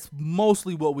 That's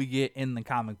mostly what we get in the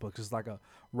comic books. It's like a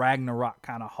Ragnarok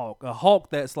kind of Hulk. A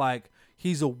Hulk that's like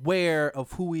he's aware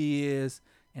of who he is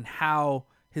and how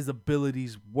his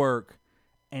abilities work,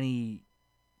 and he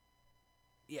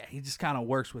just kind of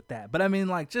works with that. But I mean,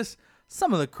 like, just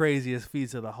some of the craziest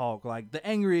feats of the Hulk. Like, the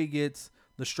angrier he gets,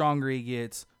 the stronger he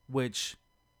gets, which,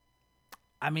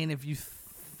 I mean, if you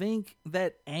think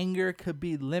that anger could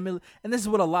be limited, and this is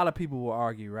what a lot of people will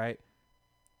argue, right?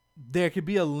 There could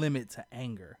be a limit to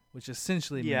anger, which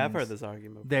essentially means I've heard this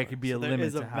argument before. there could be a limit there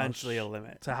is to eventually a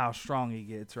limit to how strong he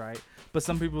gets, right? But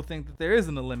some people think that there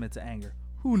isn't a limit to anger.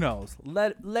 Who knows?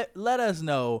 Let us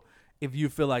know if you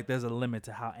feel like there's a limit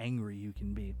to how angry you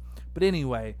can be. But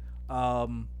anyway,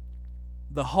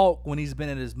 the Hulk, when he's been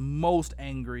at his most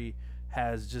angry,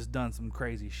 has just done some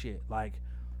crazy shit. Like,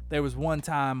 there was one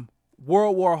time,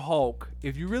 World War Hulk,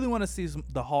 if you really want to see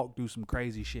the Hulk do some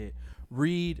crazy shit,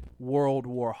 read World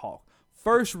War Hulk.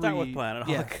 First with Planet Hulk.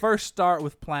 Yeah, first start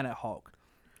with Planet Hulk.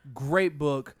 Great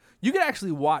book. You can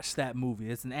actually watch that movie.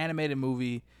 It's an animated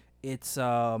movie. It's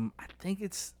I think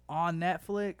it's on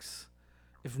Netflix.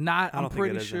 If not, I'm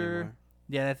pretty sure. Anymore.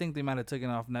 Yeah, I think they might have taken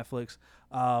it off Netflix.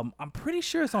 I'm pretty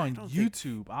sure it's on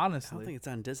YouTube, honestly. I don't think it's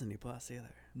on Disney Plus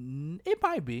either. It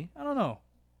might be. I don't know.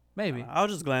 Maybe. I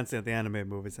was just glancing at the animated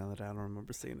movies now that I don't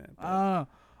remember seeing it. I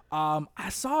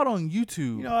saw it on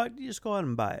YouTube. You know what? You just go ahead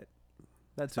and buy it.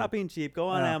 That's Stop being cheap. Go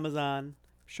on Amazon.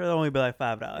 Sure, they'll only be like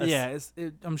 $5. Yeah,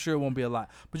 I'm sure it won't be a lot.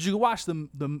 But you can watch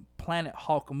the Planet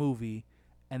Hulk movie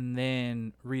and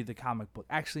then read the comic book.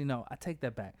 Actually, no, I take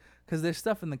that back. Because there's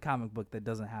stuff in the comic book that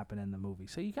doesn't happen in the movie.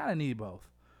 So you kind of need both.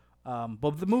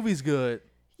 But the movie's good.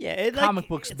 Yeah, comic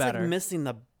book's better. It's like missing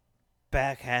the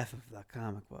back half of the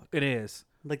comic book. It is.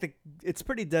 Like it's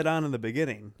pretty dead on in the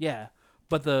beginning. Yeah,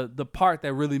 but the part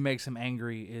that really makes him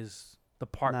angry is the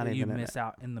part Not that you even in miss it.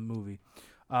 out in the movie.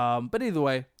 But either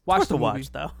way, watch the movie.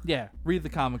 Watch though. Yeah, read the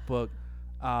comic book.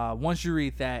 Once you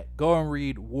read that, go and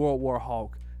read World War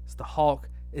Hulk. It's the Hulk.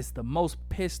 It's the most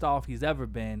pissed off he's ever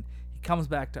been. He comes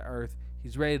back to Earth.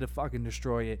 He's ready to fucking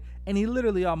destroy it, and he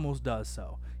literally almost does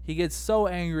so. He gets so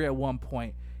angry at one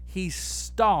point, he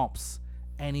stomps,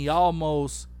 and he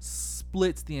almost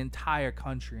splits the entire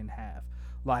country in half.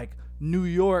 Like, New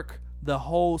York, the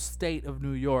whole state of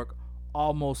New York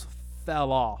almost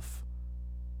fell off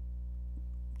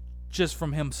just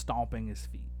from him stomping his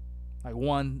feet. Like,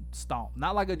 one stomp.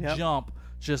 Not like a jump,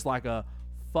 just like a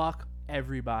fuck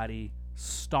everybody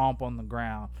stomp on the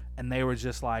ground. And they were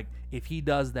just like, if he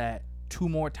does that 2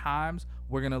 more times,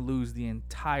 we're going to lose the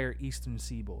entire Eastern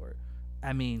Seaboard.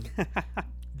 I mean,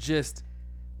 just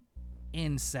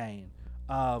insane.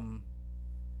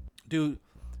 Dude,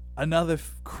 another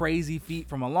crazy feat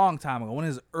from a long time ago, one of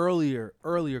his earlier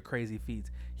crazy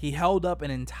feats, he held up an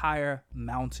entire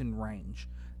mountain range.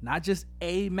 Not just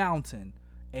a mountain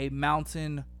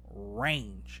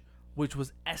range, which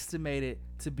was estimated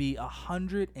to be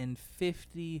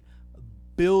 150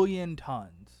 billion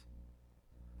tons.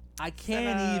 I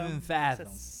can't even fathom.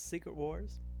 Secret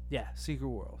Wars? Yeah, Secret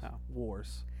Wars. Oh.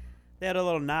 Wars. They had a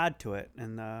little nod to it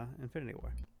in Infinity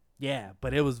War. Yeah,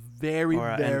 but it was very,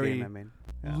 Or very Endgame, I mean.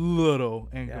 Yeah. little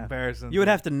in comparison. You would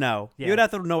have to know. Yeah. You would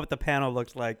have to know what the panel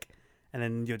looked like, and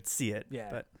then you'd see it. Yeah.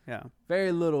 But, yeah.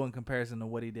 Very little in comparison to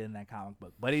what he did in that comic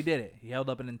book. But he did it. He held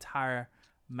up an entire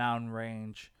mountain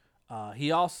range.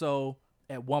 He also,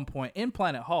 at one point in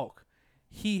Planet Hulk,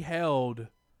 he held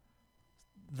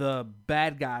the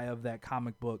bad guy of that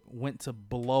comic book went to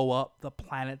blow up the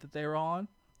planet that they were on,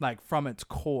 like from its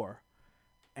core.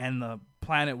 And the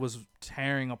planet was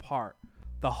tearing apart.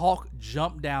 The Hulk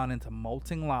jumped down into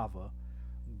molten lava,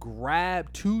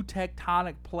 grabbed 2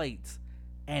 tectonic plates,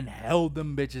 and held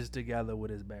them bitches together with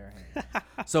his bare hands.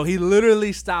 So he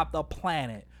literally stopped the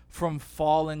planet from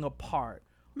falling apart.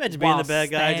 Imagine being while the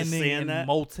bad guy just standing seeing in that.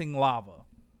 molten lava.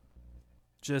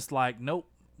 Just like, nope,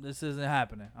 this isn't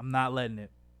happening. I'm not letting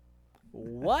it.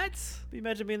 What?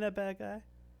 Imagine being that bad guy.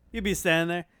 You'd be standing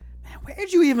there. Man,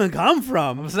 where'd you even come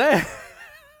from? I'm saying.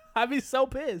 I'd be so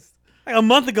pissed. Like a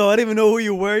month ago, I didn't even know who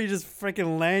you were. You just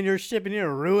freaking land your ship and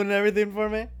you're ruining everything for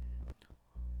me.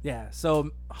 Yeah,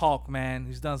 so Hulk, man,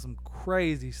 he's done some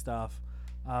crazy stuff.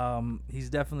 He's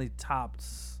definitely topped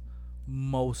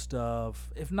most of,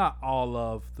 if not all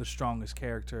of, the strongest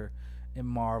character in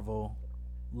Marvel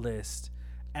list.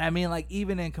 And I mean, like,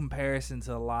 even in comparison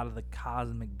to a lot of the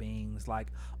cosmic beings,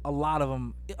 like, a lot of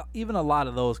them, even a lot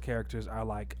of those characters are,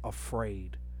 like,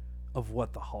 afraid of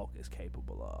what the Hulk is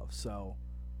capable of. So,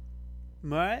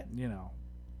 Right? you know,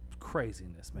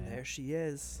 craziness, man. There she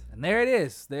is. And there it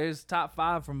is. There's top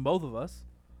 5 from both of us.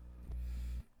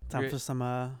 Time for some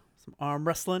arm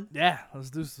wrestling. Yeah, let's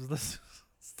do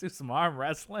some arm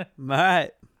wrestling. All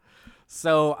right.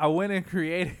 So I went and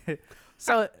created.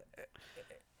 So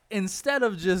instead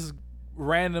of just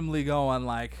randomly going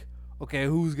like, okay,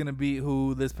 who's gonna beat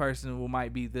who? This person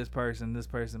might beat this person. This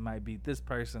person might beat this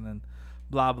person, and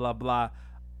blah blah blah.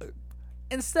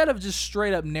 Instead of just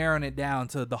straight up narrowing it down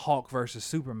to the Hulk versus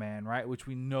Superman, right? Which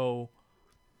we know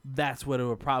that's what it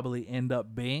would probably end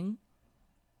up being.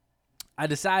 I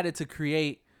decided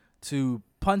to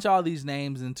punch all these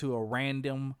names into a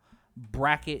random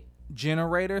bracket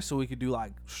generator so we could do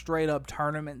like straight up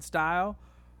tournament style,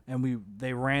 and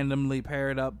they randomly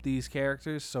paired up these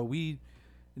characters, so we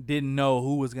didn't know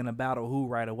who was gonna battle who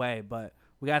right away, but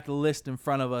we got the list in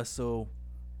front of us, so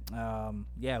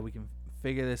we can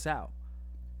figure this out.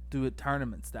 Do it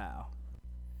tournament style.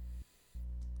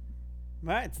 All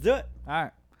right, let's do it. All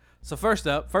right. So first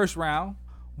round,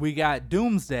 we got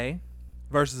Doomsday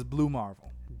versus Blue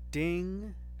Marvel.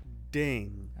 Ding,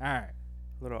 ding. All right.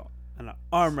 An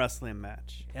arm wrestling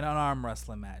match. In an arm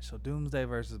wrestling match. So Doomsday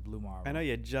versus Blue Marvel. I know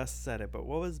you just said it, but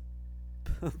what was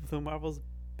Blue Marvel's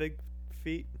big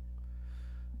feat?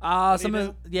 Some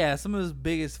of his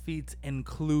biggest feats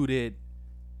included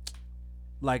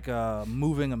like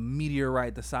moving a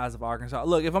meteorite the size of Arkansas.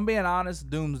 Look, if I'm being honest,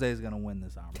 Doomsday's gonna win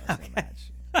this arm wrestling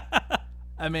match.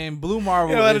 I mean, Blue Marvel.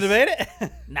 You don't want to debate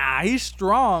it? Nah, he's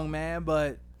strong, man,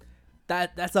 but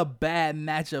that's a bad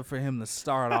matchup for him to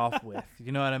start off with.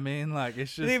 You know what I mean? Like,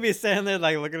 it's just, He'd be standing there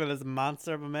like looking at this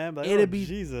monster of a man, but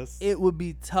Jesus. It would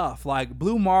be tough. Like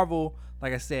Blue Marvel,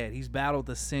 like I said, he's battled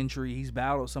the Sentry, he's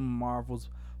battled some of Marvel's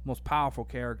most powerful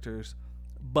characters,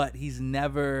 but he's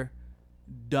never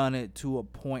done it to a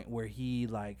point where he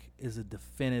like is a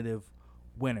definitive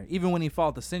winner. Even when he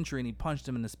fought the Sentry and he punched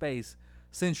him into space,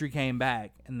 Sentry came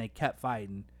back and they kept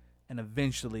fighting, and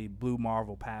eventually Blue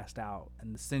Marvel passed out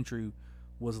and the Sentry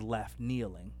was left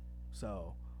kneeling.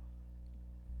 So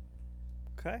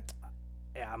Okay.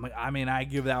 yeah, I mean I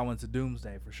give that one to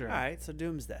Doomsday for sure. All right, so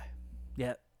Doomsday.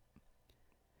 Yep.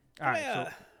 All right. So,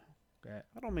 okay.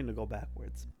 I don't mean to go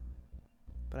backwards,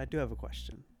 but I do have a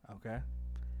question. Okay.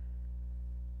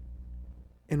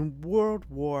 In World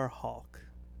War Hulk,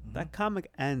 that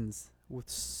comic ends with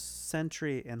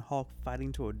Sentry and Hulk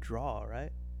fighting to a draw,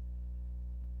 right?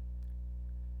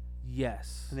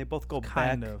 Yes. And they both go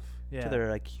kind back of. Yeah. to their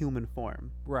like human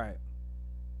form. Right.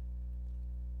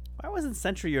 Why wasn't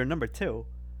Sentry your number 2?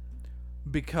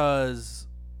 Because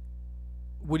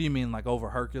what do you mean, like over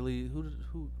Hercules?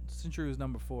 Who Sentry was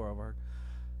number 4 over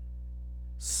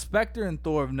Spectre and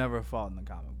Thor have never fought in the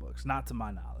comic books, not to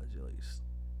my knowledge at least.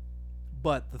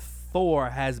 But the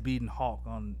Thor has beaten Hulk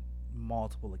on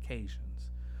multiple occasions.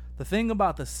 The thing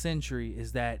about the Sentry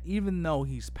is that even though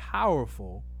he's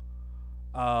powerful,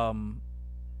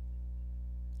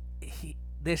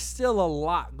 there's still a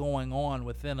lot going on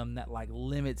within him that like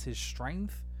limits his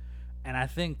strength. And I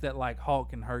think that like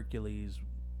Hulk and Hercules,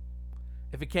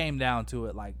 if it came down to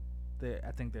it, like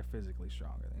I think they're physically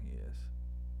stronger than he is.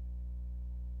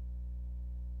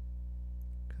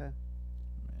 Okay.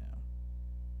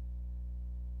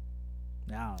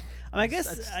 Yeah. I mean, I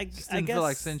guess I didn't guess feel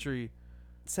like Sentry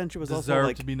was also deserved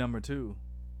like to be number 2.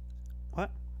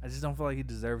 What? I just don't feel like he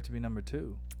deserved to be number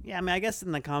 2. Yeah, I mean, I guess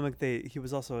in the comic he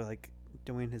was also like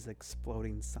doing his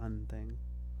exploding sun thing,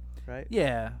 right?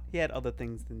 Yeah. He had other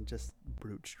things than just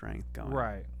brute strength going.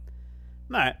 Right.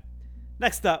 All right.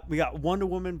 Next up, we got Wonder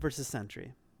Woman versus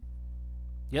Sentry.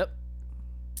 Yep.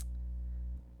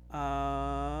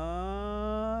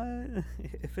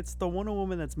 If it's the Wonder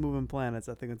Woman that's moving planets,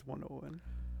 I think it's Wonder Woman.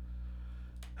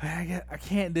 I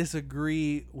can't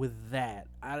disagree with that.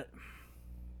 I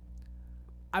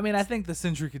mean, I think the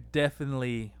Sentry could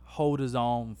definitely hold his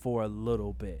own for a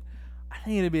little bit. I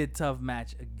think it'd be a tough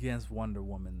match against Wonder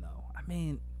Woman, though. I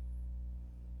mean,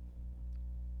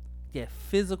 yeah,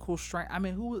 physical strength. I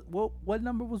mean, what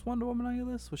number was Wonder Woman on your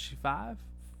list? Was she 5?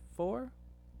 4?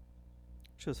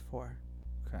 She was 4.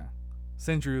 Okay.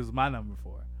 Sentry was my number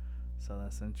 4. So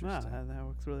that's interesting. Wow, that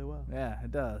works really well. Yeah,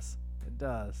 it does. It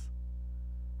does.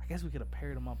 I guess we could have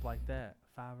paired them up like that.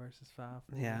 5 versus 5,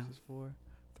 4 versus 4,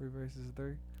 3 versus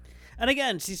 3. And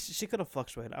again, she could have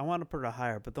fluctuated. I want to put her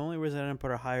higher, but the only reason I didn't put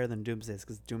her higher than Doomsday is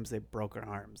because Doomsday broke her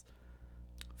arms.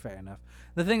 Fair enough.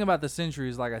 The thing about the Sentry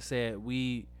is, like I said,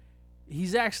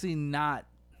 he's actually not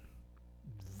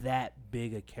that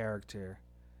big a character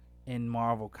in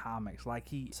Marvel Comics. Like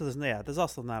So there's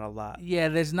also not a lot. Yeah,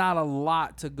 there's not a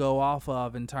lot to go off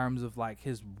of in terms of like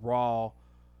his raw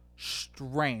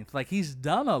strength. Like he's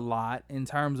done a lot in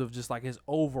terms of just like his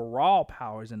overall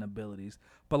powers and abilities,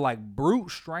 but like brute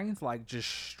strength, like just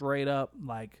straight up,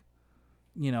 like,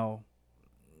 you know,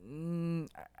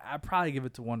 I'd probably give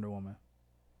it to Wonder Woman.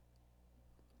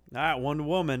 All right, Wonder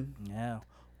Woman. Yeah,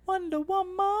 Wonder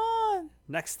Woman.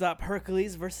 Next up,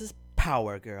 Hercules versus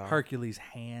Power Girl. Hercules,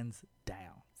 hands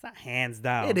down. It's not hands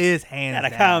down. It is hands Gotta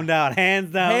down. calm down.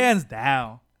 Hands down. Hands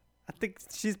down. I think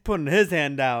she's putting his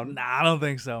hand down. Nah, I don't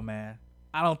think so, man.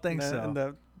 I don't think so. In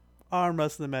the arm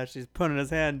wrestling match, she's putting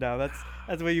his hand down.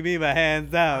 That's what you mean by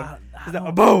hands down. I That,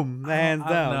 don't- boom, the I don't- hands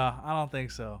down. No, I don't think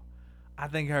so. I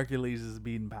think Hercules is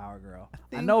beating Power Girl. I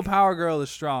think- know Power Girl is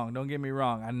strong. Don't get me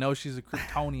wrong. I know she's a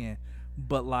Kryptonian,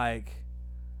 but like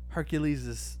Hercules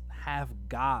is half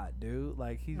god, dude.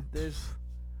 Like there's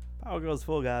Power Girl's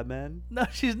full god, man. no,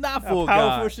 she's not How full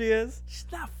powerful god. she is. She's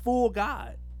not full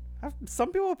god.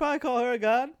 Some people would probably call her a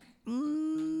god.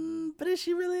 But is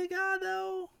she really a god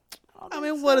though? I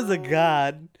mean, what is a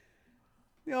god?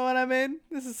 You know what I mean?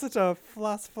 This is such a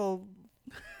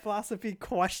philosophy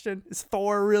question. Is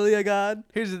Thor really a god?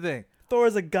 Here's the thing. Thor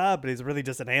is a god, but he's really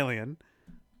just an alien.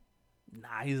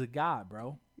 Nah, he's a god,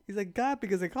 bro. He's a god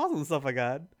because he calls himself a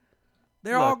god.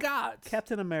 They're all Look, gods.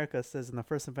 Captain America says in the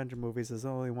first Avenger movies there's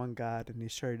only one god, and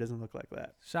he's sure he doesn't look like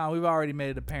that. Sean, we've already made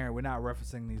it apparent we're not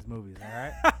referencing these movies, all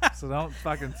right? So don't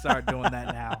fucking start doing that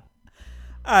now.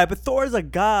 All right, but Thor is a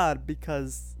god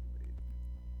because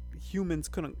humans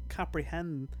couldn't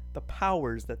comprehend the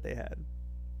powers that they had.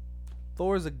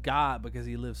 Thor's a god because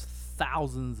he lives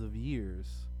thousands of years.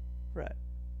 Right.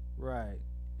 Right.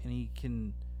 And he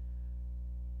can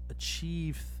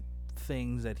achieve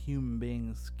things that human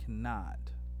beings cannot.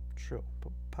 True.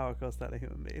 But Power Girl's not a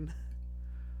human being.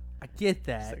 I get She's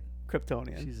that. a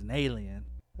Kryptonian. She's an alien.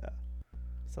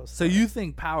 So So you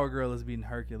think Power Girl is beating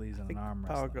Hercules in think an arm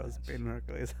Power wrestling Girl's match? beating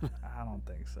Hercules? I don't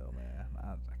think so, man.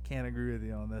 I can't agree with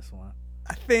you on this one.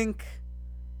 I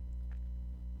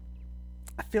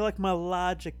feel like my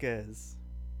logic is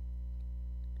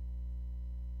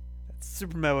that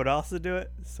Superman would also do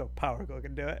it, so Power Girl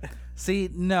can do it. See,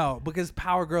 no, because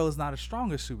Power Girl is not as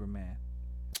strong as Superman.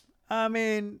 I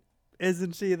mean,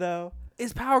 isn't she though?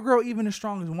 Is Power Girl even as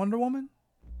strong as Wonder Woman?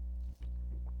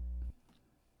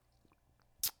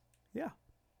 Yeah.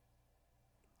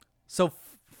 So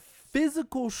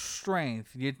physical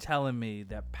strength, you're telling me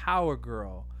that Power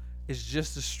Girl is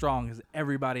just as strong as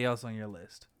everybody else on your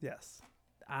list. Yes.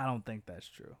 I don't think that's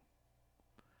true.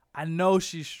 I know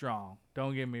she's strong.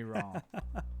 Don't get me wrong.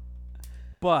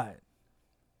 But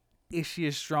is she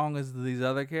as strong as these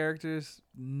other characters?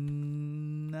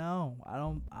 No, I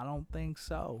don't think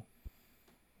so.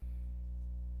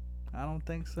 I don't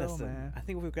think so, Listen, man. I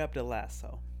think if we grabbed a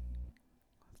lasso,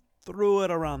 threw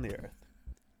it around the earth,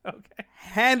 Okay.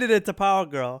 handed it to Power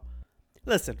Girl.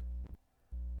 Listen,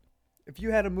 if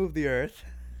you had to move the earth,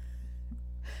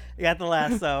 you got the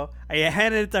lasso. Are you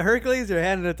handing it to Hercules or you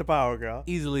handing it to Power Girl?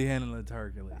 Easily handling it to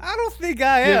Hercules. I don't think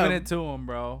I am. Giving it to him,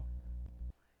 bro.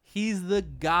 He's the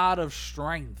god of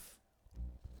strength.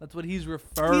 That's what he's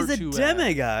referred He's a to as.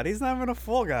 demigod. He's not even a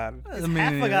full god. He's Doesn't mean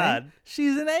half a anything. god.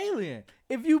 She's an alien.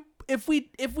 If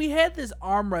we had this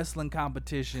arm wrestling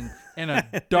competition in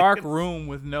a dark room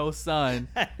with no sun,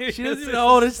 she doesn't even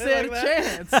hold a stand a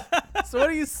chance. So what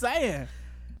are you saying?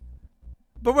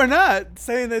 But we're not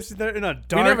saying that they're in a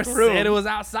dark we never room. said it was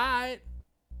outside.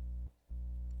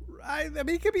 I mean,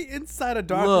 it could be inside a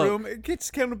dark Look. room. It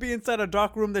just can't be inside a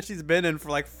dark room that she's been in for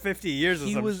like 50 years or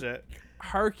He some was- shit.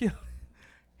 Hercules.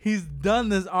 He's done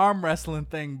this arm wrestling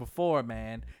thing before,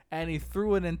 man, and he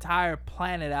threw an entire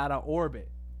planet out of orbit,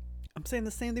 I'm saying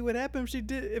the same thing would happen if he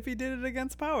did it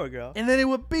against Power Girl. and then it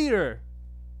would beat her.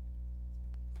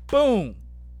 Boom.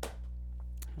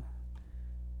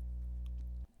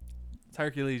 It's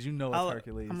Hercules. You know it's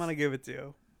Hercules. I'm gonna give it to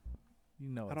you. You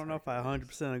know. I It's don't know if I Hercules.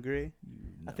 100% agree. You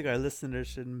I know think our listeners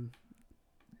should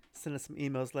send us some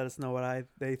emails. Let us know what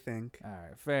they think. All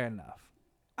right, fair enough.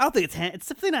 I don't think it's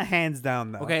definitely not hands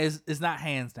down though. Okay, it's not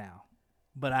hands down,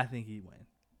 but I think he win.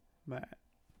 Right.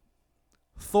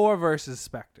 Thor versus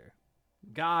Spectre,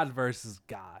 God versus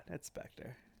God. That's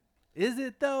Spectre. Is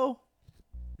it though?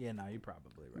 Yeah, no, you're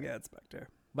probably right. Yeah, it's Spectre.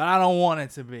 But I don't want it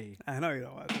to be. I know you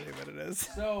don't want to say, but it is.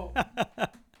 So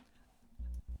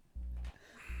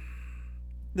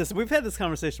Listen, we've had this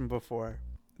conversation before,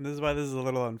 and this is why this is a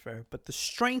little unfair. But the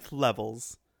strength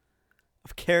levels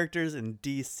of characters in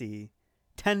DC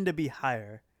tend to be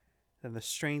higher than the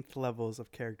strength levels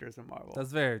of characters in Marvel.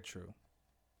 that's very true.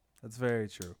 That's very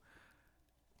true.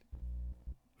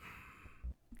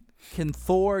 Can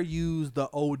Thor use the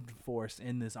Odin Force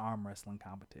in this arm wrestling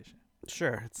competition?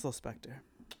 Sure, it's still Spectre.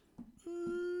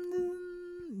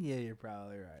 Yeah, you're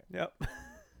probably right. Yep.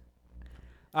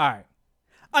 All right.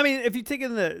 I mean, if you take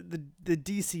in the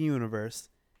DC universe,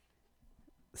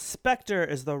 Spectre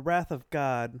is the wrath of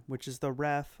God, which is the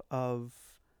wrath of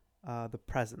the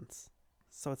presence.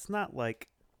 So it's not like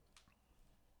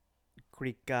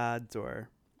Greek gods or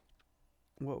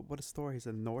what is Thor? He's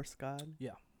a Norse god.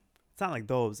 Yeah. It's not like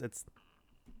those. It's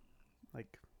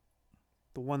like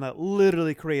the one that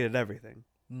literally created everything.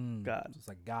 God. So it's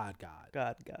like God.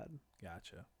 God.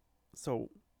 Gotcha. So,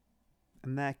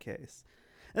 in that case,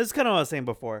 this is kind of what I was saying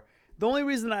before. The only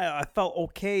reason I felt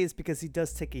okay is because he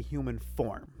does take a human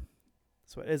form.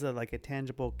 So it is like a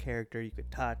tangible character you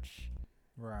could touch.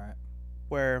 Right.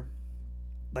 Where,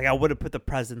 like, I would have put the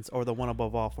Presence or the One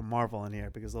Above All from Marvel in here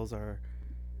because those are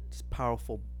just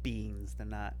powerful beings. They're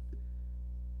not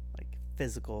like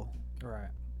physical. Right.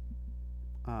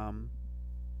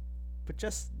 But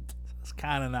just it's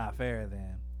kind of not fair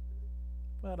then.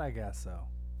 But I guess so.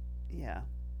 Yeah.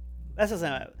 That's what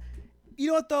I'm saying. You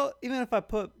know what, though? Even if I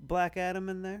put Black Adam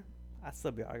in there, I'd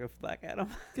still be arguing for Black Adam.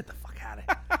 Get the fuck out of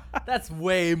here. That's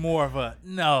way more of a...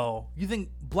 No. You think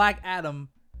Black Adam...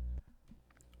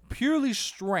 Purely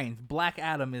strength, Black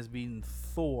Adam is beating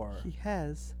Thor. He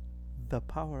has the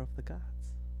power of the gods.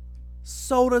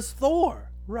 So does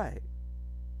Thor. Right.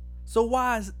 So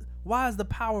why is the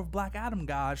power of Black Adam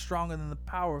God stronger than the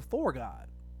power of Thor God?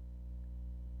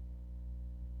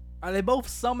 Are they both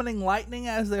summoning lightning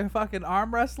as they're fucking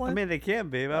arm wrestling? I mean, they can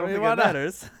be, but I don't mean, think why it not?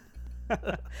 matters.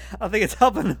 I think it's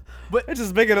helping. But it's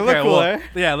just making it look cooler.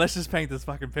 Yeah, let's just paint this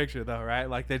fucking picture though, right?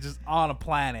 Like they're just on a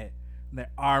planet and they're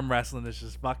arm wrestling. It's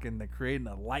just fucking. They're creating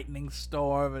a lightning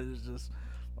storm. And it's just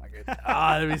like,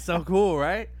 that'd be so cool,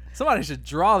 right? Somebody should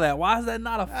draw that. Why is that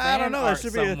not a fan I don't know. That art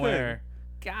should be a somewhere?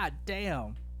 God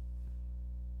damn.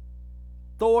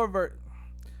 Thor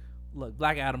Look,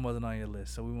 Black Adam wasn't on your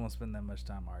list, so we won't spend that much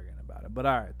time arguing about it. But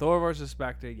all right, Thor versus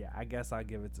Spectre. Yeah, I guess I'll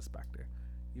give it to Spectre,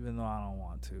 even though I don't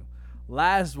want to.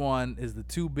 Last one is the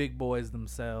two big boys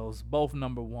themselves, both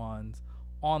number ones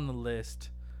on the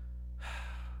list.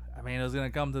 I mean, it was going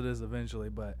to come to this eventually,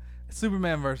 but it's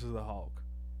Superman versus the Hulk.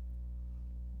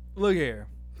 Look here.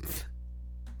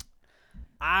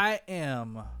 I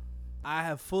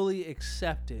have fully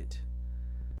accepted,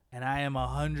 and I am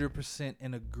 100%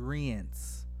 in agreement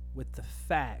with the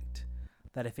fact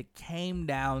that if it came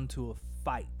down to a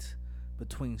fight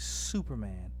between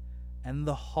Superman and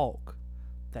the Hulk,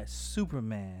 that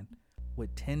Superman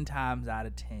would 10 times out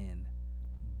of 10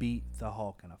 beat the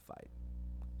Hulk in a fight.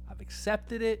 I've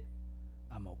accepted it.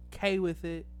 I'm okay with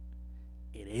it.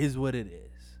 It is what it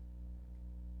is.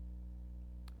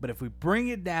 But if we bring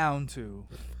it down to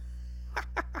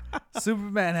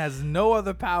Superman has no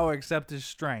other power except his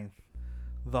strength,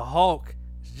 the Hulk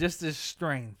is just his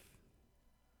strength,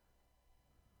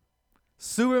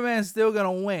 Superman's still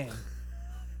gonna win.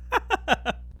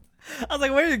 I was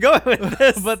like, where are you going with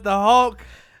this? But the Hulk,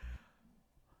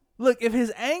 look, if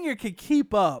his anger could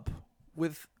keep up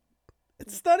with...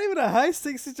 It's not even a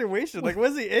high-stakes situation. Like,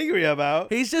 what's he angry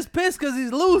about? He's just pissed because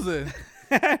he's losing.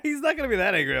 He's not going to be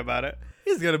that angry about it.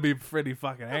 He's going to be pretty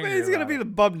fucking angry. I mean, he's going to about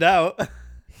be bummed out.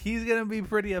 He's going to be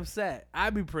pretty upset.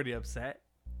 I'd be pretty upset.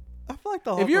 I feel like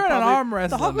the Hulk If you're in an arm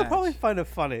wrestling the Hulk would match, probably find it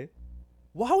funny.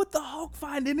 Why would the Hulk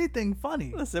find anything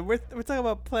funny? Listen, we're talking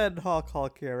about Planet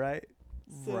Hulk here, right?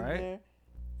 Sitting Right. there,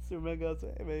 Superman goes,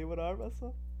 hey, man, you want to arm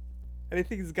wrestle? And he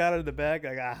thinks he's got it in the bag,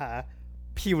 like, aha,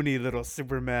 puny little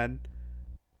Superman.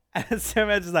 And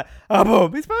Superman's just like, oh,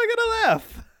 boom. He's probably going to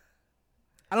laugh.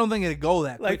 I don't think it'd go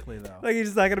that Like- quickly, though. Like, he's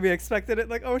just not going to be expecting it.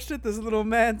 Like, oh, shit, this little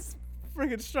man's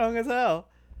freaking strong as hell.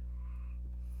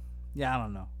 Yeah, I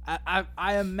don't know.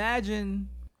 I imagine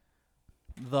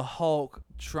the Hulk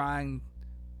trying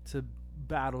to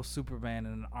battle Superman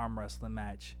in an arm wrestling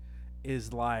match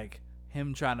is like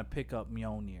him trying to pick up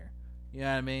Mjolnir. You know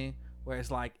what I mean? Where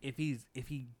it's like if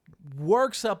he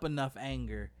works up enough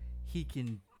anger, he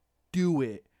can do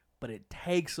it, but it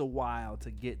takes a while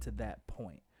to get to that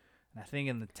point. And I think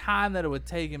in the time that it would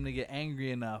take him to get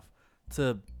angry enough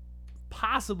to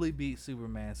possibly beat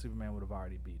Superman, Superman would have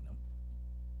already beaten him.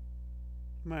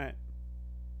 Right.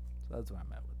 So that's where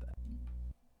I'm at with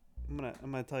that.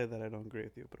 I'm gonna tell you that I don't agree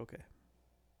with you, but okay.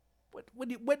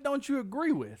 What don't you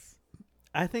agree with?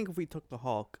 I think if we took the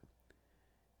Hulk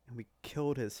and we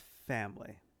killed his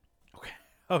family,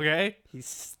 Okay. he's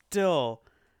still,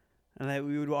 and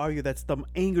we would argue that's the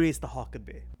angriest the Hulk could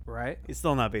be. Right. He's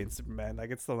still not being Superman. Like,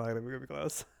 it's still not gonna be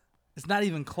close. It's not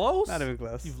even close. Not even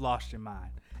close. You've lost your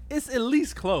mind. It's at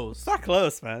least close. It's not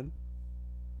close, man.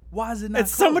 Why is it not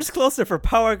It's close? so much closer for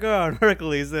Power Girl and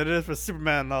Hercules than it is for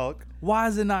Superman and Hulk. Why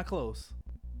is it not close?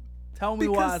 Tell me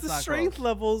why Because it's the not strength close.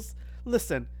 levels.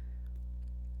 Listen,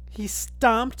 he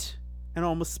stomped and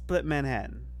almost split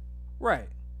Manhattan. Right.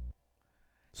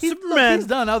 Superman, He's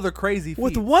done other crazy feats.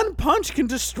 with one punch, can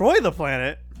destroy the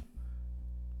planet.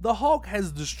 The Hulk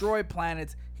has destroyed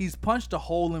planets. He's punched a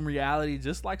hole in reality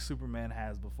just like Superman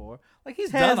has before. Like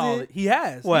he's Has done all he? it. He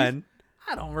has. When?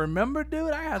 I don't remember,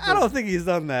 dude. I don't think he's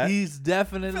done that. He's I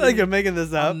definitely. feel like you're making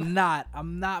this up. I'm not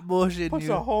bullshitting Puts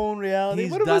you. a hole in reality.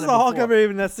 He's What if done was it the Hulk before. ever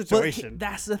even in that But situation?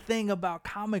 that's the thing about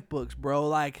comic books, bro.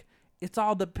 Like, it's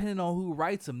all depending on who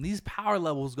writes them. These power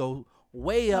levels go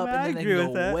way up I and then they agree with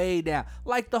go that. way down.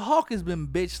 Like, the Hulk has been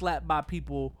bitch slapped by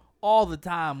people all the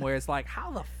time where it's like,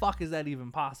 how the fuck is that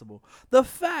even possible? The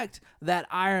fact that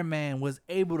Iron Man was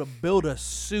able to build a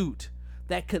suit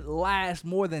that could last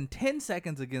more than 10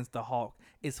 seconds against the Hulk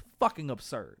is fucking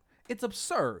absurd. It's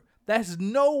absurd. There's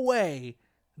no way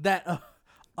that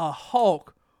a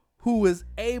Hulk who is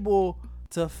able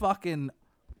to fucking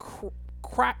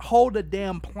hold a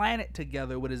damn planet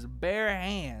together with his bare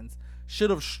hands should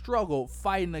have struggled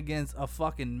fighting against a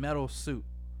fucking metal suit.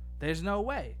 There's no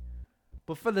way.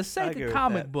 But for the sake agree of with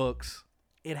comic that. books,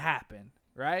 it happened,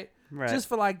 right? Right. Just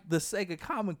for like the sake of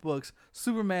comic books,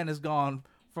 Superman has gone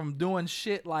from doing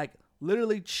shit like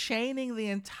literally chaining the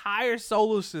entire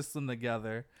solar system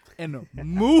together and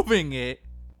moving it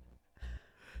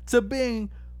to being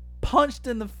punched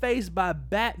in the face by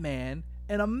Batman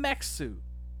in a mech suit.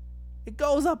 It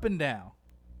goes up and down.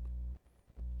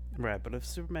 Right, but if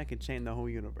Superman can chain the whole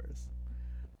universe.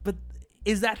 But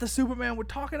is that the Superman we're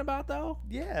talking about, though?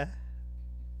 Yeah.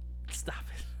 Stop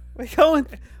it. We're going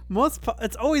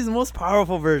it's always the most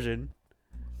powerful version.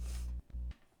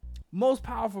 Most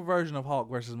powerful version of Hulk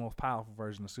versus most powerful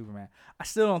version of Superman. I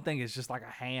still don't think it's just like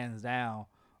a hands down.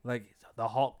 Like, the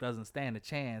Hulk doesn't stand a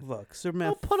chance. Look, Superman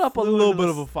He'll put up a flew little into bit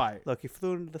the of a fight. Look, he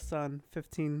flew into the sun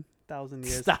 15,000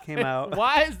 years. Stop Came it. out.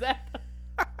 Why is that?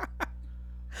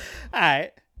 All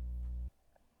right.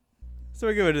 So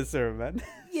we're giving it to Superman.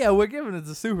 Yeah, we're giving it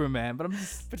to Superman, but I'm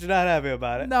just... But you're not happy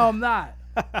about it. No, I'm not.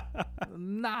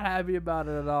 I'm not happy about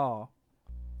it at all.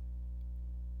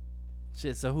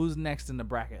 Shit, so who's next in the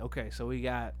bracket? Okay, so we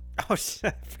got... Oh, shit.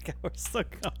 I forgot we're still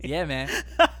going. Yeah, man.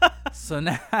 So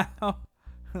now...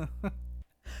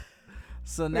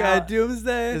 so We now got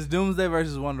Doomsday it's Doomsday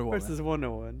versus Wonder Woman. versus Wonder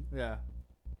Woman. Yeah.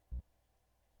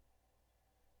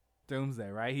 Doomsday,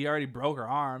 right? He already broke her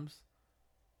arms.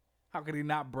 How could he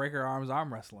not break her arms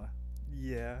arm wrestling?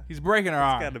 Yeah. He's breaking her It's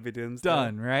arm. got to be Doomsday.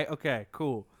 Done, right? Okay,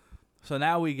 cool. So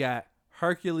now we got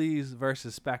Hercules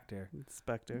versus Spectre.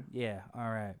 Spectre. Yeah, all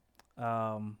right.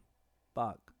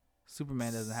 Fuck.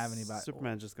 Superman doesn't have anybody.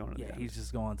 Superman's just going to the Yeah, end. he's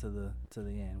just going to the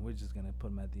end. We're just gonna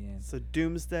put him at the end. So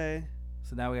Doomsday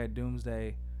So now we got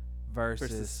Doomsday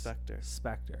versus Spectre.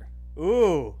 Spectre.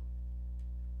 Ooh.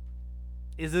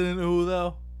 Is it an ooh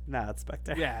though? Nah, it's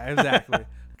Spectre. Yeah, exactly.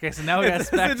 Okay, so now we got It's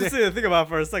Spectre. interesting to think about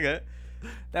for a second.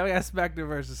 Now we got Spectre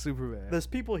versus Superman. There's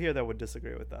people here that would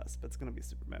disagree with us, but it's going to be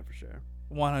Superman for sure.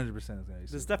 100% is gonna be There's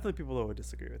Superman. definitely people that would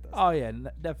disagree with us. Oh yeah,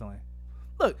 definitely.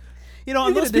 Look, You know, You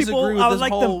and can those people, disagree with I would this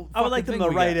like whole them. I would like fucking them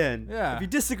thing to we write got. in. Yeah. If you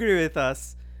disagree with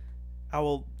us,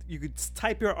 you could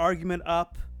type your argument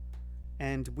up,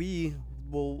 and we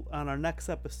will on our next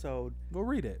episode we'll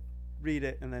read it. read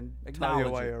it and then tell Acknowledge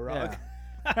you why it. you're wrong.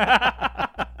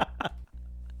 Yeah.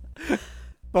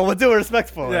 But we'll do it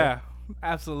respectfully. Yeah,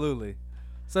 absolutely.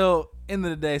 So, end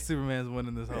of the day, Superman's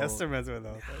winning this whole. Yeah, Superman's with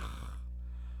us.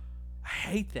 I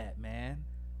hate that, man.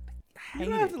 I You hate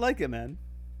don't have it. to like it, man.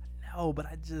 No, but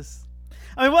I just.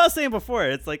 I mean, what I was saying before,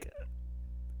 it's like,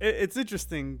 it's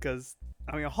interesting because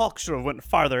I mean, Hulk should have went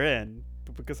farther in,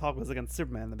 but because Hulk was against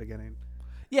Superman in the beginning.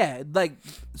 Yeah, like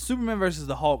Superman versus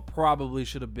the Hulk probably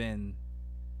should have been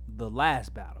the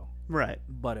last battle, Right.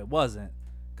 but it wasn't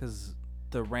because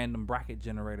the random bracket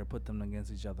generator put them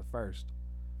against each other first.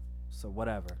 So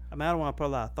whatever. I mean, I don't want to put a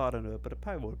lot of thought into it, but it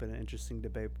probably would have been an interesting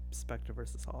debate: Spectre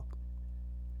versus Hulk.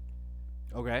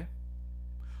 Okay.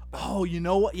 Oh, you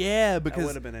know what? Yeah, because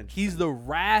would've been interesting. he's the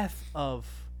wrath of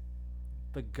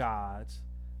the gods,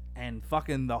 and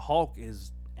fucking the Hulk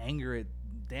is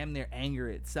damn near anger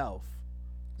itself.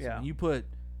 So Yeah. when you put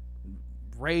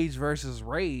rage versus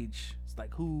rage, it's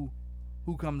like who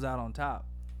comes out on top?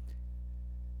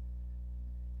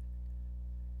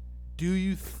 Do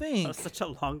you That think? was such a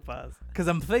long pause. Because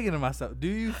I'm thinking to myself, do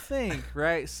you think,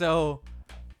 right? So,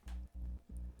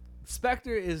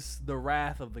 Spectre is the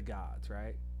wrath of the gods,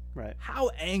 right? Right. How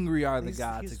angry are the He's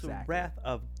gods the exactly? wrath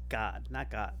of God, not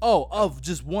God. Oh, of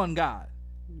just one god.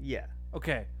 Yeah.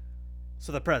 Okay.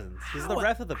 So the presence. He's the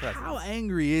wrath of the presence. How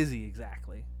angry is he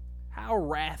exactly? How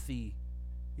wrathy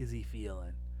is he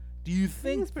feeling? Do you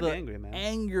think he's pretty the angry, man.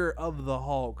 anger of the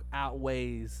Hulk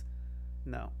outweighs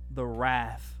No. the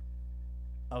wrath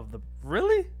of the...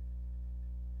 Really?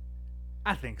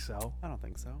 I think so. I don't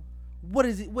think so. What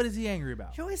is he angry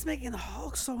about? You're always making the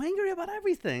Hulk so angry about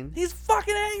everything. He's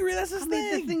fucking angry. That's his I mean,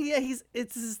 thing. the thing, yeah,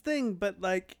 it's his thing, but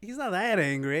like he's not that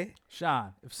angry.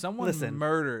 Sean, if someone Listen.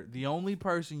 murdered the only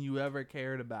person you ever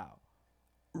cared about,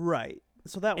 Right.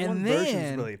 So that And one version's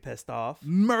then- really pissed off.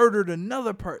 Murdered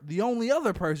another the only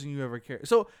other person you ever cared.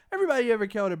 So everybody you ever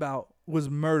cared about was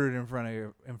murdered in front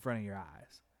of your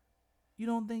eyes. You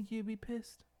don't think you'd be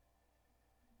pissed?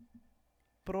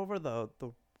 But over the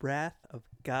wrath of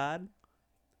God,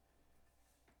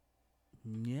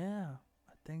 Yeah,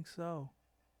 I think so.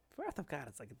 wrath of God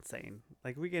is like insane.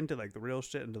 Like we get into like the real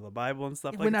shit, into the Bible and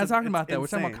stuff. We're like not it's talking about that. insane. We're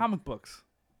talking about comic books.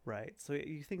 Right. So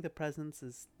you think the presence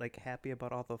is like happy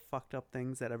about all the fucked up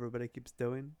things that everybody keeps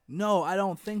doing? No, I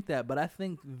don't think that, but I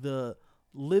think the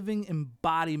living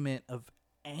embodiment of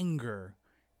anger,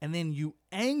 and then you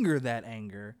anger that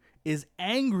anger, is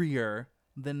angrier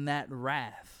than that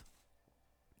wrath.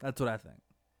 That's what I think.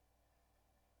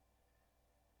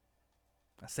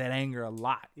 I said anger a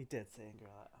lot. You did say anger a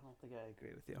lot. I don't think I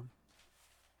agree with you.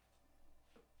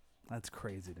 That's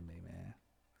crazy to me, man.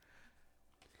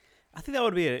 I think that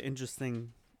would be an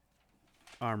interesting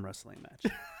arm wrestling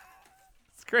match.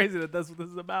 It's crazy that that's what this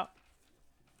is about.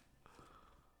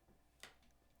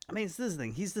 I mean, it's this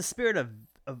thing. He's the spirit of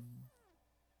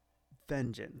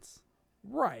vengeance.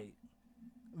 Right.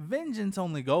 Vengeance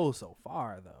only goes so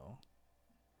far, though.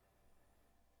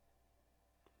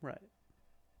 Right.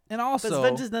 And But is also,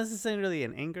 vengeance necessarily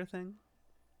an anger thing?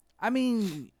 I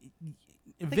mean,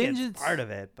 I think vengeance it's part of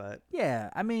it, but Yeah,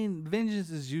 I mean, vengeance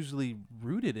is usually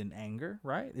rooted in anger,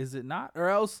 right? Is it not? Or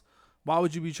else, why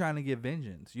would you be trying to get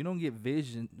vengeance? You don't get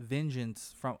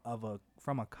vengeance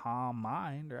from a calm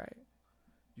mind, right?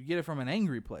 You get it from an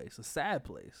angry place, a sad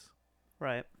place.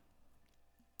 right.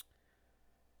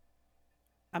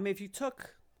 I mean, if you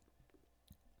took,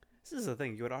 this is the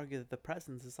thing, you would argue that the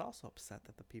presence is also upset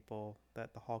that the people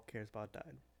that the Hulk cares about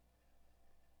died.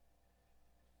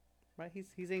 Right?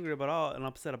 He's angry about all and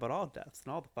upset about all deaths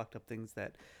and all the fucked up things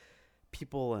that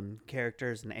people and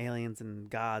characters and aliens and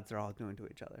gods are all doing to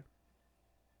each other.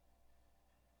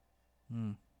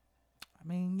 I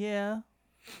mean, yeah.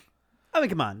 I mean,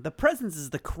 come on. The presence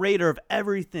is the creator of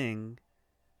everything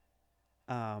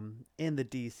in the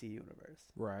DC universe.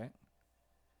 Right.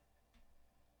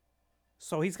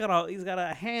 So he's got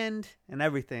a hand in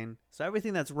everything. So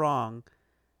everything that's wrong,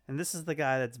 and this is the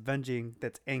guy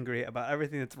that's angry about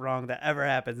everything that's wrong that ever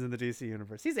happens in the DC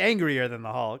universe. He's angrier than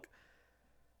the Hulk.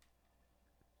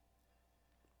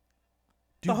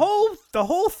 Dude. The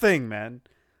whole thing, man.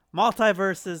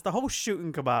 Multiverses, the whole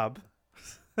shooting kebab.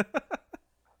 All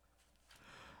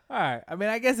right. I mean,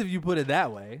 I guess if you put it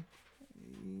that way,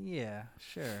 yeah,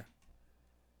 sure.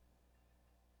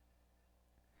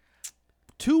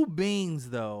 Two beings,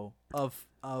 though, of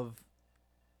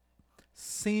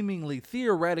seemingly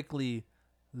theoretically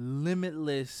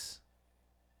limitless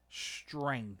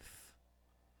strength.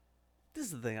 This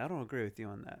is the thing. I don't agree with you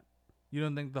on that. You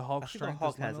don't think the I Hulk's think the strength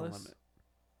Hulk is has a limitless? limit.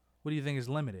 What do you think his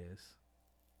limit is?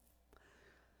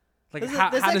 Like, There's how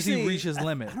does he actually- reach his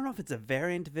limit? I don't know if it's a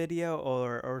variant video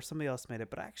or somebody else made it,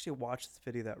 but I actually watched this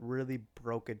video that really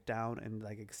broke it down and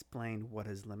like explained what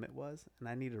his limit was. And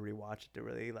I need to rewatch it to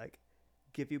really like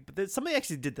give you. But somebody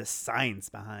actually did the science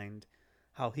behind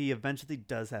how he eventually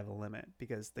does have a limit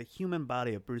because the human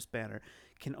body of Bruce Banner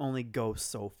can only go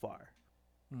so far.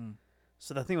 Hmm.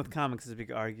 So the thing with comics is we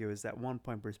could argue is that at one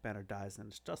point Bruce Banner dies and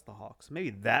it's just the Hulk. So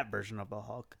maybe that version of the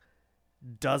Hulk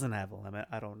doesn't have a limit.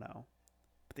 I don't know.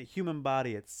 But the human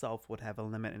body itself would have a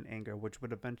limit in anger, which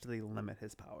would eventually limit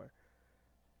his power.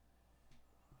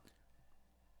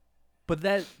 But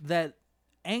that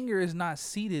anger is not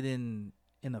seated in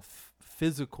a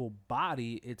physical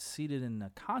body. It's seated in a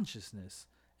consciousness.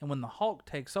 And when the Hulk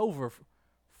takes over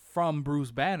from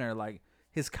Bruce Banner, like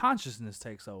his consciousness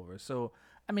takes over. So,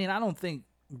 I mean, I don't think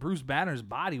Bruce Banner's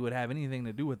body would have anything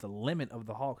to do with the limit of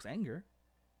the Hulk's anger.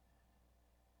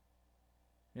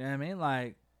 You know what I mean?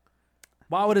 Like,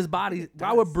 why would his body?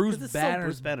 Why would Bruce 'Cause it's still Banner's,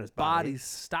 Bruce Banner's body body.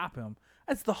 stop him?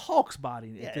 That's the Hulk's body.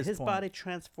 Yeah, at this his point. body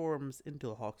transforms into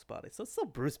the Hulk's body. So it's still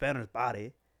Bruce Banner's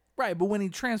body. Right, but when he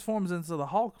transforms into the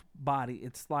Hulk body,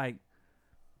 it's like,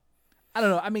 I don't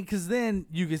know. I mean, because then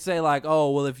you could say like,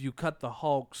 oh, well, if you cut the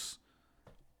Hulk's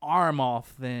arm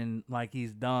off, then like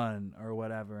he's done or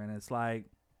whatever. And it's like,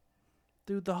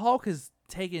 dude, the Hulk has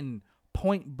taken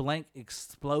point blank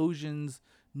explosions,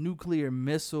 nuclear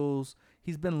missiles.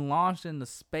 He's been launched into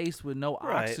space with no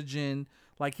Right. oxygen.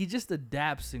 Like, he just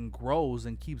adapts and grows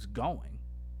and keeps going.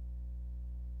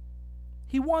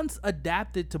 He once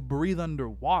adapted to breathe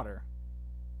underwater.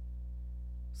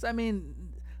 So, I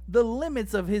mean, the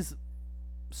limits of his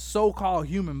so-called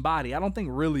human body, I don't think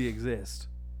really exist.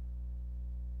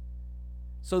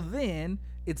 So then,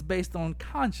 it's based on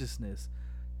consciousness.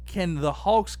 Can the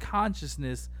Hulk's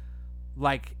consciousness,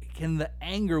 like, can the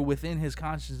anger within his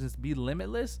consciousness be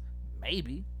limitless?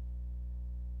 Maybe.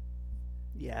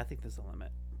 Yeah, I think there's a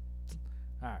limit.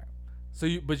 All right. So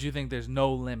but you think there's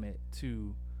no limit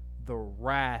to the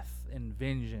wrath and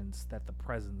vengeance that the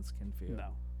presidents can feel? No.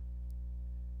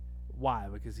 Why?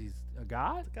 Because he's a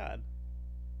god? God.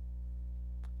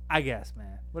 I guess,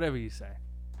 man. Whatever you say.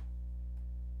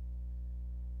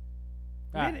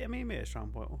 All right. I mean, maybe a strong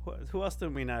point. Who else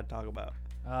did we not talk about?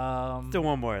 Do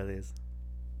one more of these.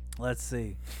 Let's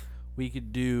see. We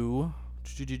could do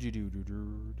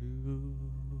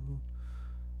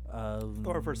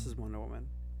Thor versus Wonder Woman.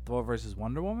 Thor versus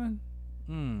Wonder Woman?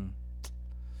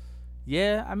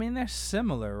 Yeah, I mean they're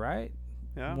similar, right?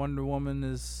 Yeah. Wonder Woman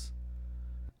is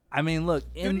I mean,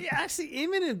 look, Dude, actually,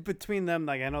 even in between them,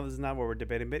 like I know this is not what we're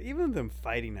debating, but even them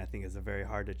fighting, I think is a very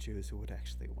hard to choose who would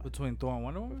actually win. between Thor and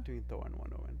Wonder Woman? Between Thor and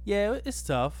Wonder Woman. Yeah, it's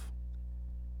tough.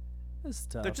 It's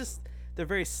tough. They're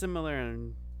very similar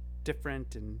and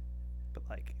different, and but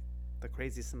like the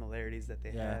crazy similarities that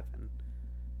they have, and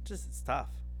just it's tough.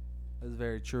 That's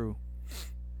very true.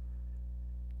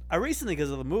 I recently,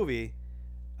 because of the movie,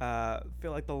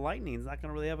 feel like the lightning's not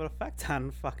gonna really have an effect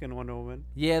on fucking Wonder Woman.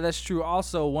 Yeah, that's true.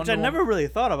 Also, Which I never really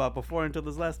thought about before until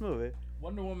this last movie.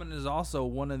 Wonder Woman is also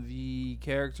one of the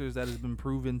characters that has been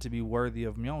proven to be worthy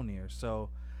of Mjolnir. So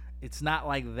it's not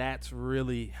like that's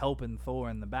really helping Thor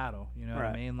in the battle. You know what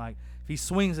I mean? Like if he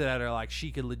swings it at her, like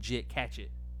she could legit catch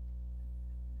it,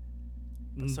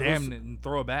 and So damn it, and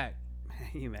throw it back.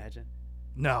 Can you imagine?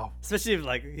 No, Especially if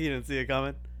like he didn't see it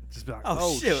coming. just be like, Oh,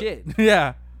 oh shit. shit.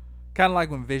 Yeah, kind of like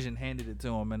when Vision handed it to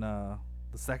him in the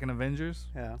second Avengers.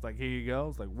 Yeah. It's like, here you go.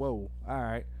 It's like, whoa, all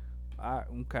right,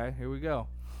 okay, here we go.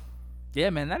 Yeah,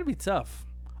 man, that'd be tough.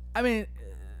 I mean,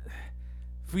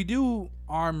 if we do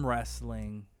arm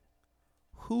wrestling,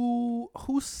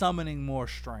 who's summoning more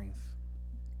strength,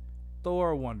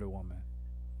 Thor or Wonder Woman?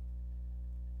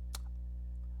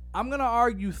 I'm gonna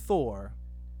argue Thor,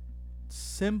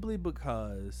 simply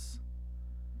because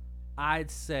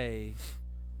I'd say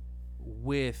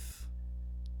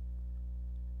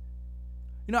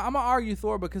I'm gonna argue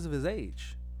Thor because of his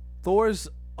age. Thor's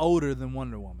older than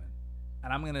Wonder Woman.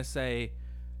 And I'm going to say,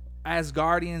 as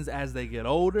Guardians, as they get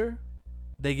older,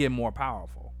 they get more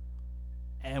powerful.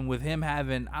 And with him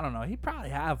having, I don't know, he probably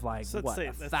have like, So let's what, say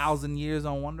 1,000 years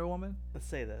on Wonder Woman? Let's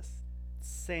say this: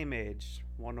 same age,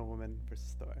 Wonder Woman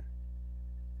versus Thor.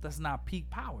 That's not peak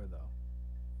power, though.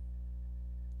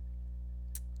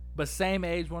 But same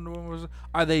age Wonder Woman was.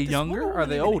 Are they younger or are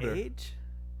they older? Age?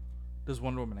 Does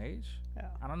Wonder Woman age? Yeah.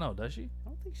 I don't know. Does she? I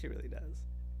don't think she really does.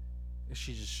 Is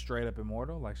she just straight up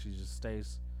immortal? Like she just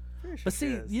stays. Pretty sure But she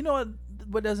see, is. you know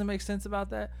what doesn't make sense about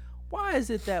that? Why is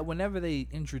it that whenever they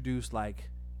introduce like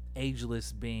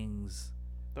ageless beings,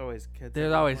 There's always kids. there's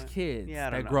at one always point. kids Yeah, I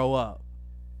that don't know. grow up?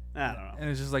 I don't know. And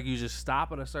it's just like you just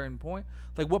stop at a certain point.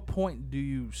 Like, what point do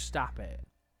you stop at?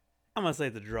 I'm gonna say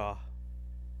the draw.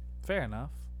 Fair enough.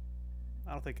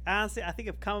 I don't think. Honestly, I think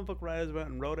if comic book writers went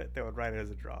and wrote it, they would write it as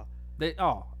a draw.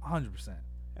 100%.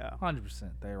 Yeah. 100%.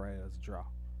 They write it as a draw. All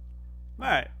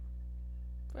right.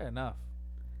 Fair enough.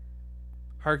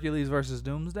 Hercules versus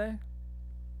Doomsday?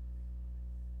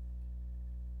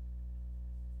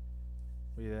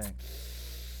 What do you think?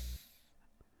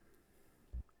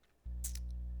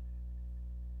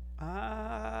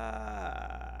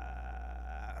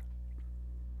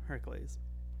 Hercules.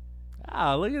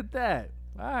 Ah, look at that.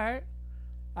 All right.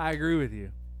 I agree with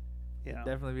you. Yeah.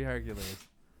 Definitely be Hercules.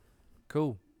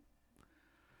 Cool.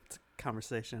 It's a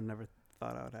conversation I never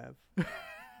thought I would have.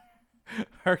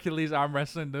 Hercules arm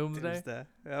wrestling Doomsday. Doomsday.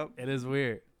 Yep. It is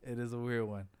weird. It is a weird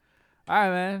one. All right,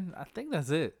 man. I think that's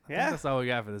it. I Yeah. think that's all we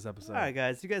got for this episode. All right,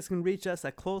 guys. You guys can reach us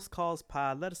at Close Calls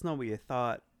Pod. Let us know what you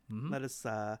thought. Mhm. Let us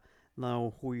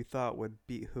know who you thought would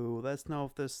beat who. Let us know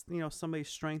if there's somebody's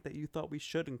strength that you thought we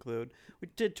should include. We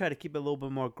did try to keep it a little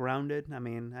bit more grounded. I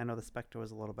mean, I know the Spectre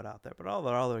was a little bit out there, but all the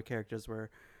other characters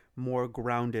were more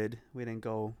grounded. We didn't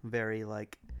go very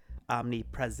like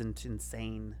omnipresent,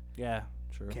 insane Yeah,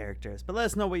 true. characters. But let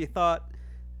us know what you thought.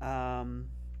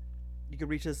 You can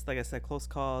reach us, like I said, Close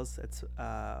Calls. It's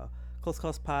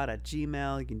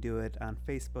closecallspod@gmail. You can do it on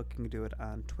Facebook. You can do it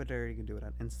on Twitter. You can do it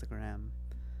on Instagram.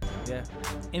 Yeah.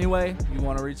 Anyway, if you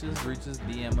want to reach us,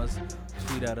 DM us,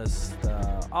 tweet at us,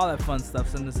 all that fun stuff.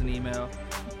 Send us an email.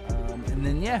 And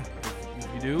then, yeah, if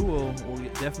you do, we'll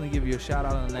definitely give you a shout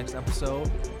out on the next episode.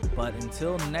 But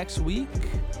until next week,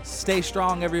 stay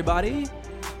strong, everybody.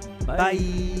 Bye.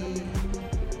 Bye.